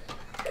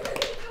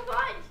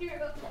 Drew.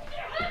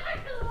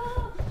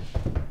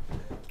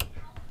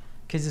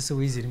 Kids are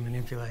so easy to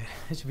manipulate.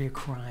 It should be a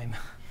crime.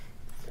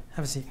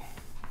 Have a seat.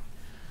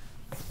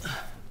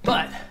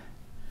 But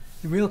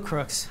the real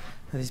crooks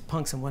are these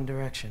punks in One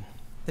Direction.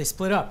 They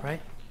split up,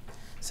 right?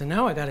 So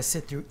now I gotta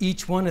sit through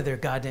each one of their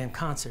goddamn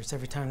concerts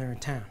every time they're in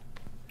town.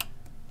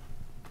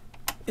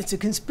 It's a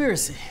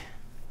conspiracy.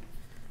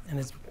 And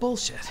it's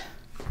bullshit.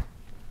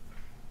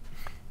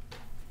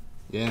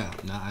 yeah,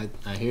 no,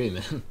 I hear you,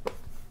 man.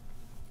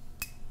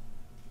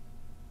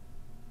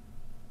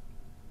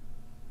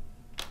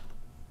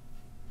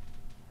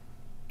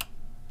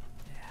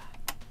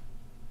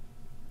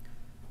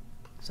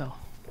 So,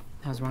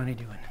 how's Ronnie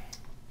doing?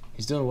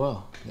 He's doing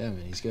well. Yeah,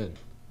 man, he's good.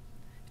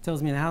 He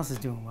tells me the house is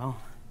doing well.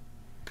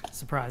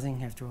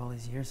 Surprising after all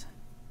these years.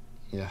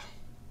 Yeah.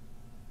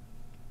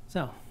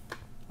 So,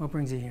 what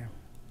brings you here?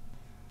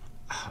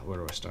 Where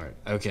do I start?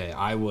 Okay,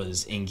 I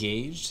was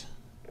engaged.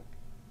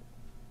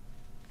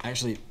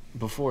 Actually,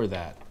 before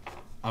that,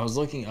 I was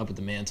looking up at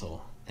the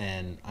mantle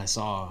and I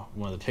saw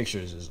one of the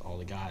pictures is all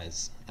the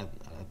guys at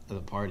the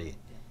party.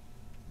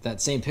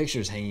 That same picture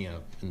is hanging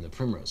up in the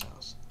Primrose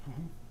house.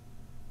 Mm-hmm.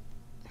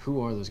 Who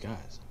are those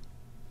guys?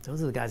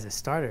 Those are the guys that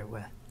started it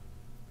with.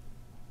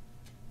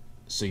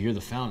 So you're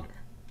the founder?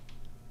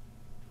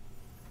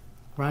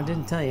 Ron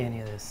didn't tell you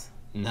any of this.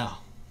 No,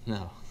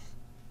 no.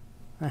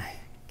 I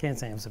can't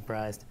say I'm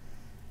surprised.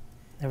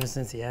 Ever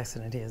since the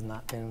accident, he has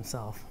not been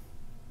himself.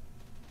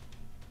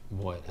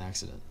 What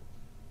accident?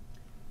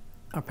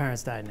 Our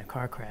parents died in a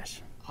car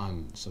crash.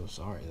 I'm so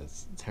sorry.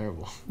 That's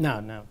terrible.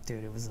 No,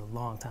 dude, it was a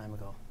long time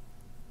ago.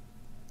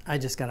 I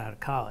just got out of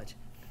college.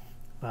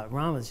 But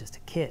Ron was just a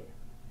kid,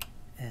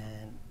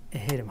 and it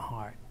hit him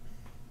hard.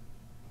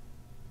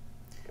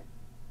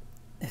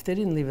 If they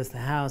didn't leave us the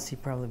house, he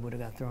probably would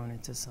have got thrown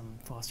into some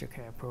foster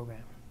care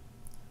program.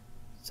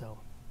 So,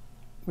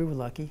 we were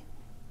lucky.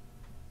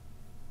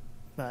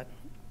 But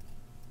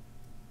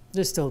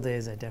there's still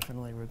days I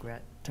definitely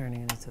regret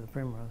turning it into the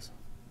Primrose.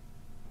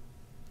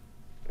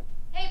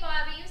 Hey,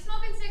 Bobby, you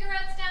smoking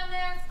cigarettes down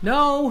there?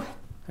 No,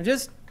 I'm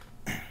just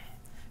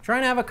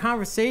trying to have a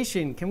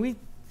conversation. Can we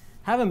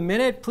have a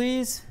minute,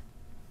 please?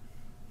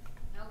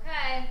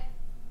 Okay.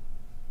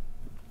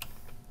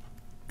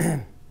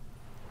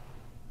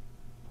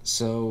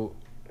 So,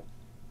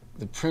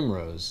 the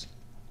Primrose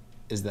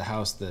is the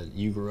house that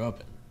you grew up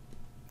in?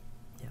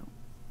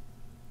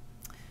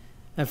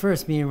 At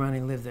first, me and Ronnie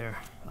lived there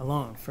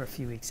alone for a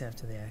few weeks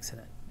after the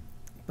accident.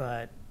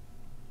 But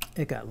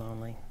it got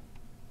lonely.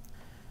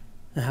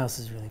 The house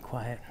is really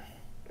quiet.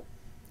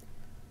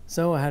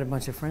 So I had a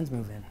bunch of friends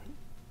move in.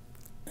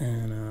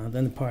 And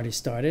then the party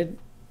started,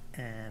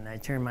 and I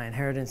turned my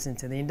inheritance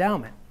into the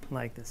endowment,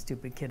 like the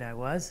stupid kid I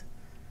was.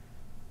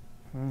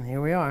 And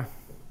here we are.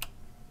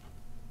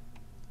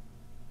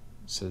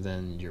 So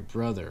then your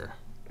brother,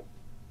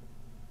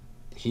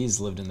 he's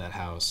lived in that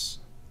house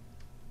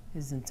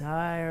His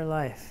entire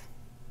life.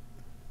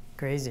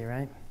 Crazy,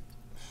 right?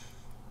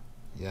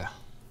 Yeah.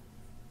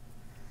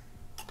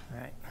 All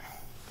right.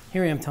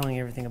 Here I am telling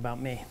you everything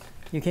about me.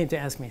 You came to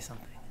ask me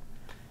something.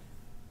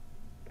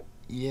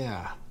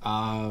 Yeah.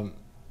 I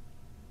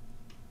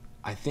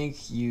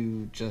think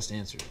you just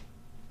answered.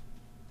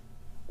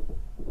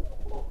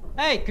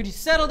 Hey, could you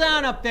settle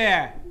down up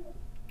there?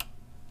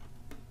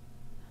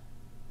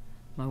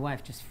 My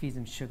wife just feeds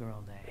him sugar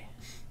all day.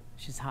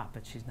 She's hot,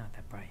 but she's not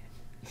that bright.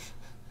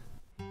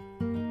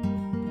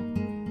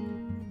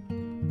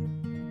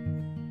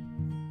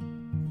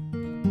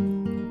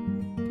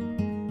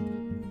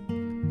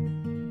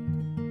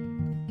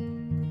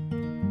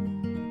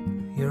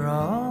 You're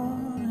all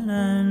that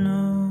I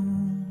know.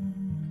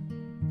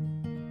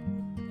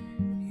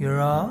 You're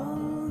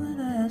all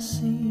that I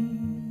see.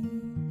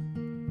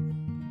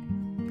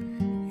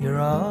 You're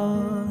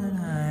all that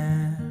I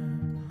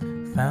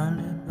am.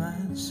 Founded by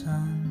the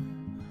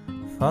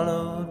sun,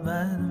 followed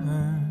by the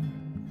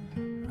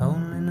moon.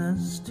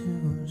 Loneliness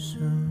too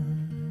soon.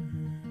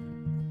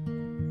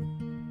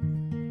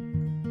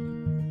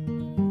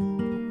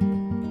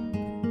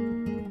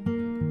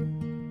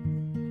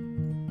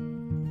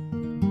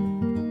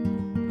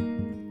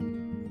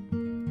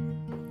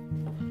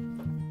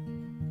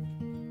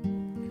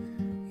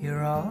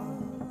 You're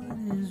all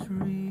that is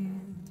real.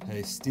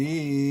 Hey,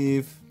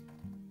 Steve.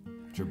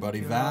 It's your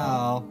buddy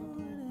Val.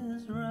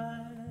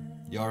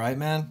 You alright,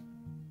 man?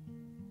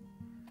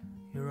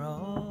 You're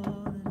all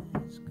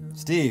that is good.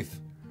 Steve.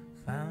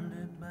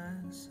 Founded by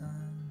the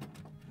sun,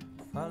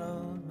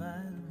 followed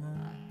by the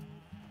moon.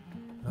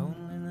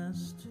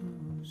 Loneliness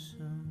too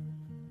soon.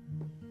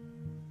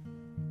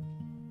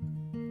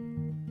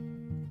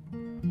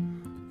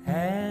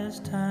 as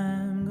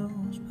time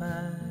goes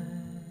by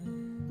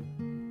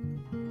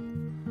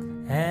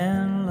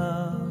and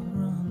love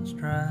runs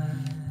dry.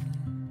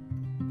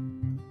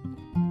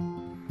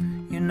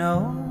 You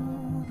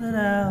know that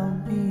I'll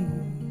be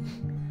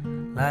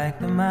like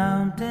the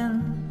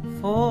mountain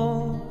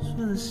falls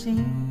for the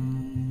sea.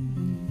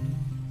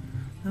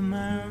 The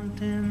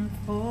mountain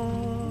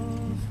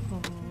falls for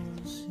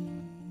the sea.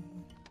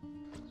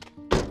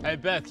 Hey,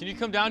 Beth, can you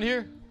come down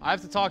here? I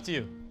have to talk to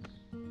you.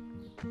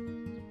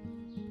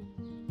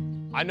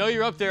 I know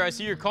you're up there. I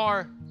see your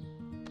car.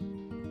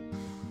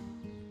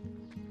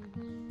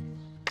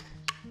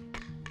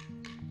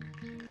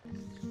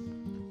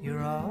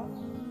 You're all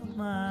of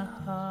my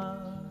heart.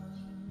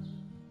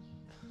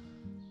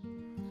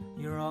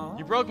 You're all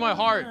You broke my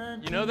heart.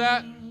 You know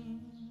that?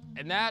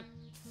 And that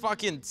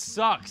fucking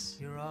sucks.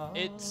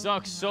 It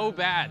sucks so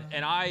bad.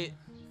 And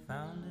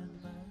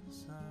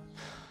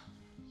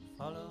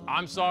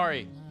I'm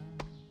sorry.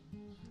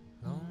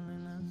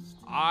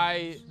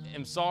 I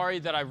am sorry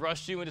that I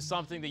rushed you into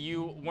something that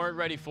you weren't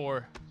ready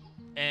for.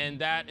 And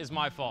that is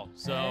my fault.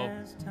 So,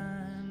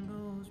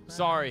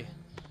 sorry.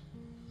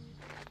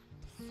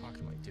 What the fuck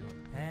am I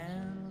doing?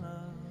 And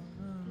love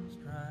runs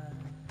dry.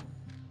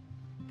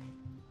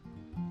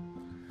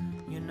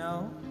 You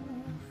know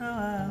how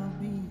I'll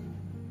be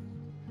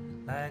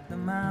like the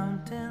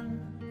mountain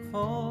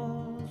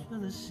falls for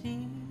the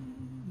sea.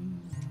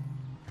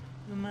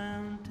 The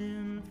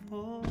mountain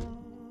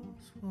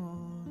falls for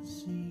the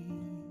sea.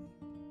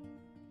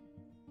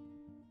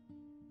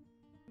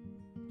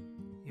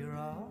 You're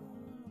all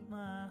of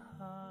my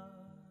heart.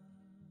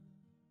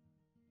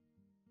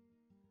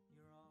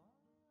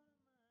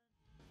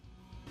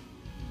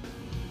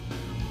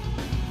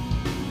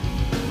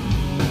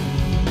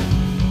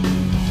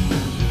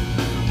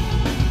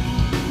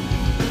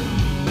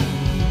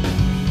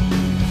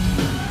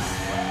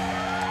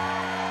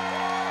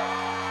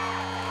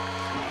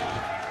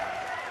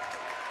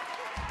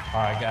 All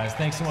right, guys,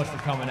 thanks so much for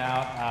coming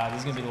out. This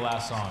is gonna be the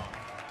last song.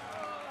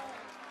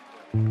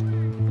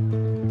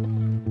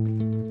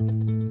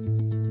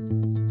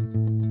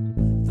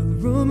 The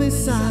room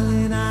is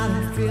silent, I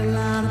don't feel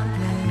out of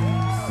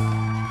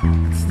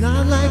place. It's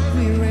not like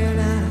we ran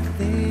out of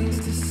things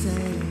to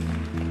say.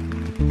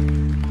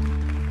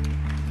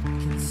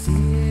 Can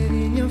see it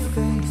in your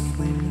face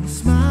when you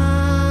smile.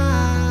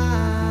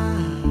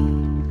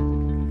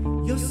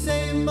 You're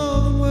saying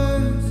more than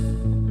words.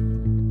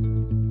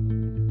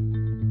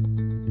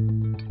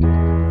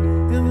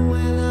 And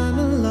when I'm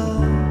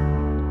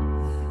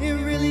alone, it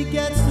really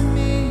gets to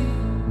me.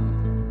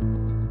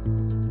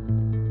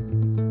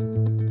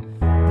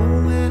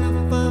 But when I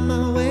find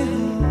my way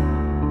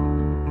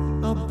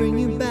home, I'll bring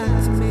you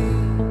back to me.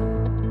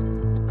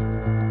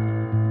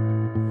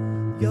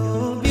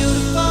 You're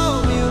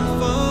beautiful,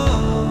 beautiful.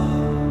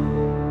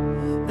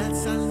 That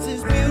silence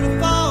is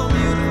beautiful,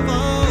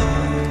 beautiful.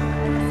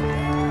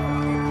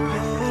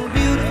 You're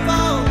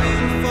beautiful,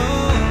 beautiful.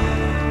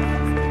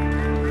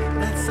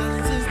 That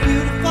silence is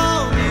beautiful,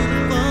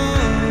 beautiful.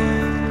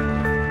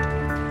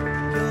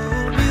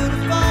 You're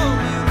beautiful,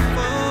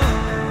 beautiful.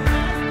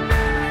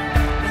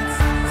 That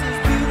silence is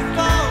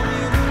beautiful,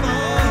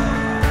 beautiful.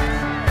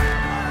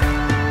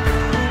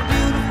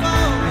 You're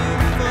beautiful,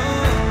 beautiful.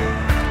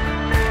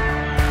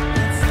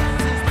 That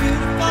silence is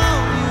beautiful,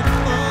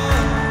 beautiful.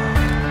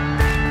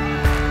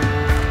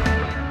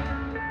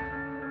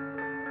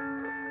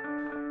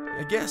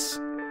 I guess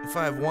if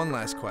I have one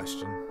last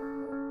question,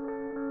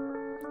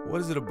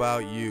 what is it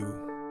about you,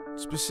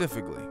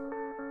 specifically,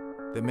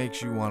 that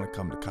makes you want to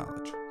come to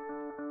college?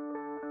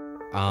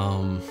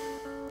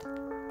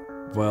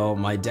 Well,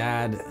 my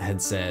dad had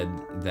said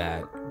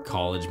that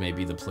college may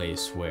be the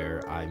place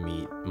where I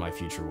meet my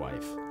future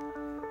wife.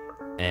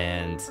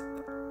 And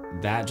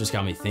that just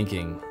got me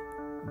thinking,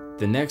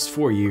 the next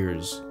 4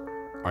 years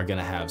are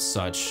gonna have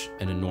such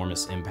an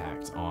enormous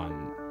impact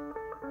on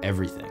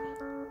everything.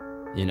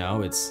 You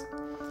know, it's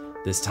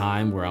this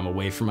time where I'm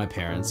away from my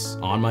parents,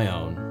 on my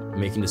own,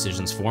 making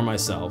decisions for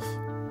myself,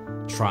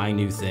 trying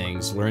new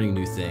things, learning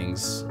new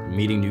things,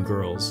 meeting new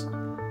girls.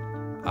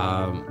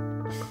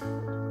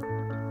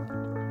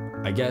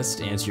 I guess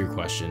to answer your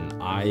question,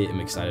 I am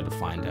excited to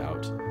find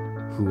out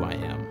who I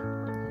am.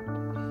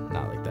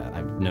 Not like that.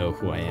 I know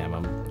who I am.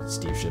 I'm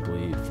Steve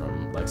Shipley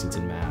from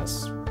Lexington,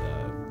 Mass.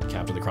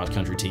 Captain of the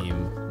cross-country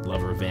team,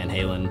 lover of Van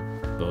Halen,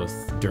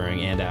 both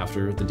during and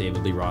after the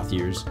David Lee Roth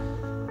years.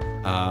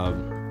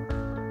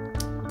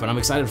 But I'm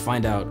excited to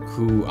find out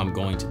who I'm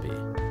going to be,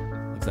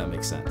 if that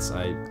makes sense.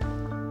 I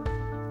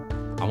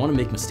want to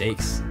make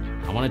mistakes.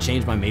 I want to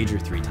change my major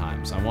 3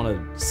 times. I want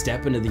to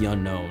step into the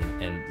unknown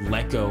and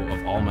let go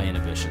of all my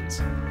inhibitions.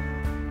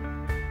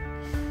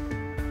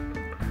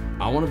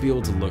 I want to be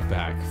able to look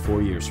back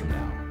 4 years from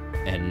now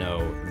and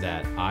know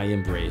that I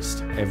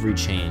embraced every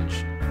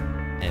change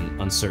and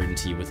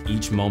uncertainty with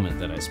each moment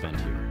that I spent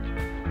here.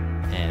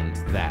 And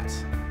that,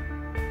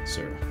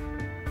 sir,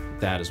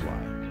 that is why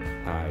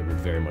I would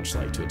very much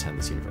like to attend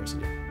this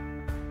university.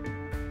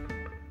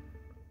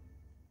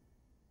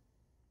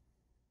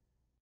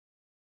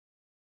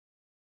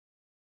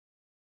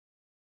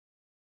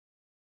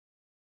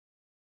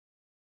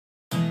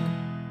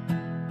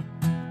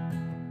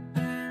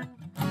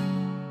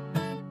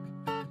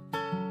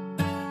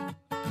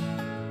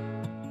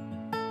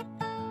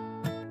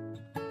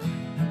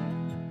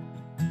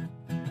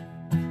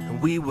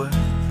 We were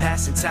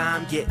passing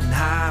time, getting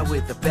high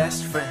with the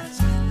best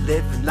friends.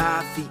 Living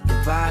life,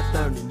 eating vibe,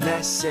 learning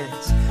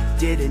lessons.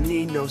 Didn't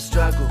need no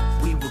struggle,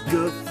 we were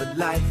good for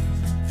life.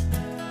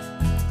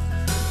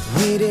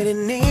 We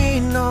didn't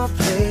need no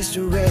place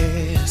to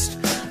rest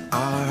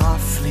our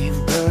awfully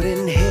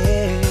burdened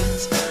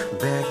heads.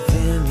 Back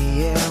then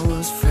the air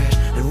was fresh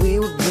and we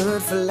were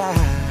good for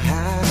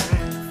life.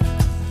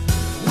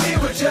 We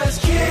were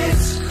just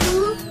kids.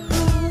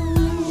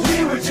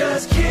 We were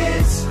just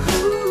kids.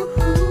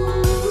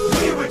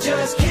 We were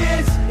just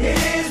kids. It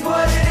is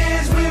what it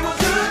is. We were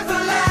good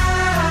for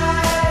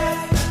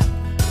life.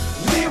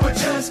 We were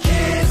just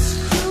kids.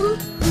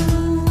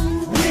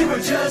 We were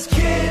just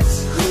kids.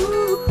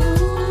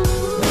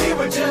 We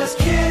were just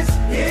kids.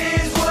 It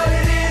is what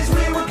it is.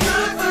 We were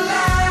good for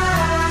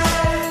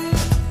life.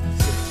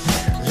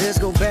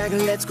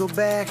 Let's go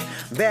back,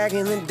 back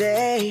in the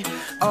day.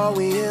 All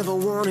we ever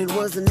wanted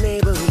was the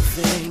neighborhood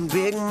thing.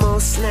 Big Mo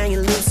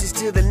slanging loosies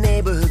to the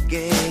neighborhood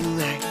gang.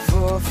 Like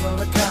 $4 for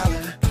 $1,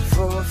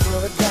 $4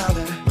 for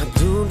 $1. My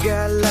dude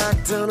got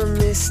locked on a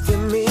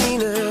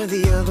misdemeanor.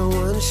 The other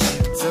one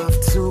shipped off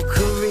to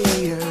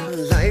Korea.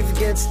 Life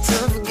gets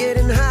tough,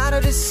 getting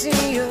harder to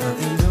see her.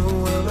 They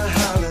know I'm a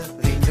holler,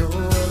 they know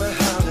I'm a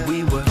holler.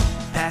 We were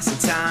passing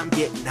time,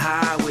 getting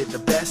high with the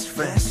best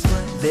friends.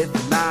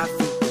 Living life,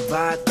 eating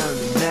vibe,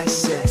 learning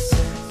lessons.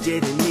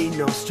 Didn't need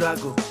no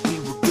struggle, we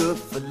were good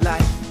for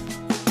life.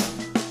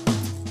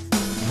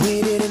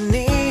 We didn't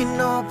need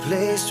no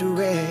place to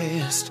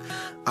rest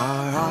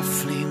our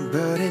awfully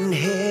burdened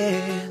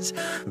heads.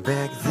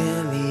 Back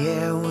then the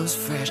air was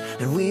fresh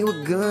and we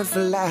were good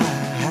for life.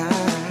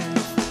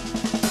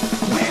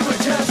 We were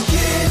just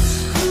kids.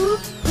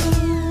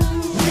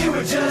 We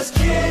were just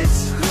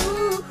kids.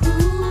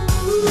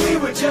 We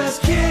were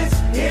just kids.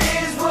 It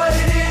is what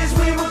it is.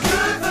 We were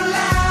good for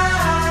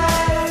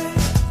life.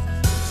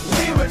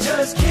 We were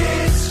just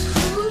kids.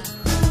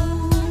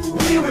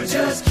 We were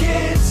just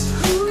kids.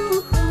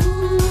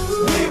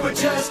 We were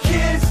just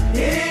kids.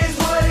 It is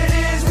what it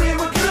is. We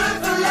were good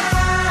for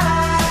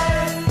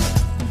life.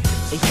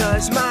 And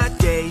 'cause my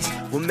days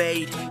were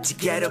made to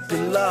get up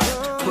in love,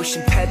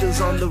 pushing pedals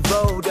on the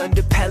road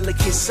under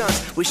pelican suns.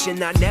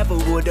 Wishing I never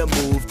would've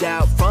moved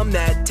out from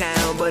that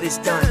town, but it's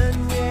done.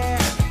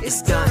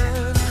 It's done.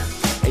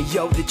 Hey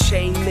yo, the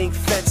chain link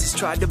fences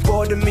tried to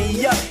border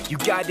me up. You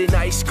got an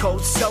ice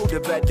cold soda,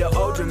 better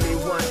order me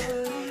one.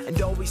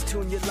 And always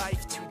tune your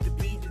life to the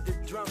beat of the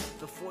drum.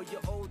 Before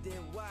you're old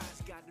and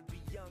wise, gotta be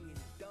young and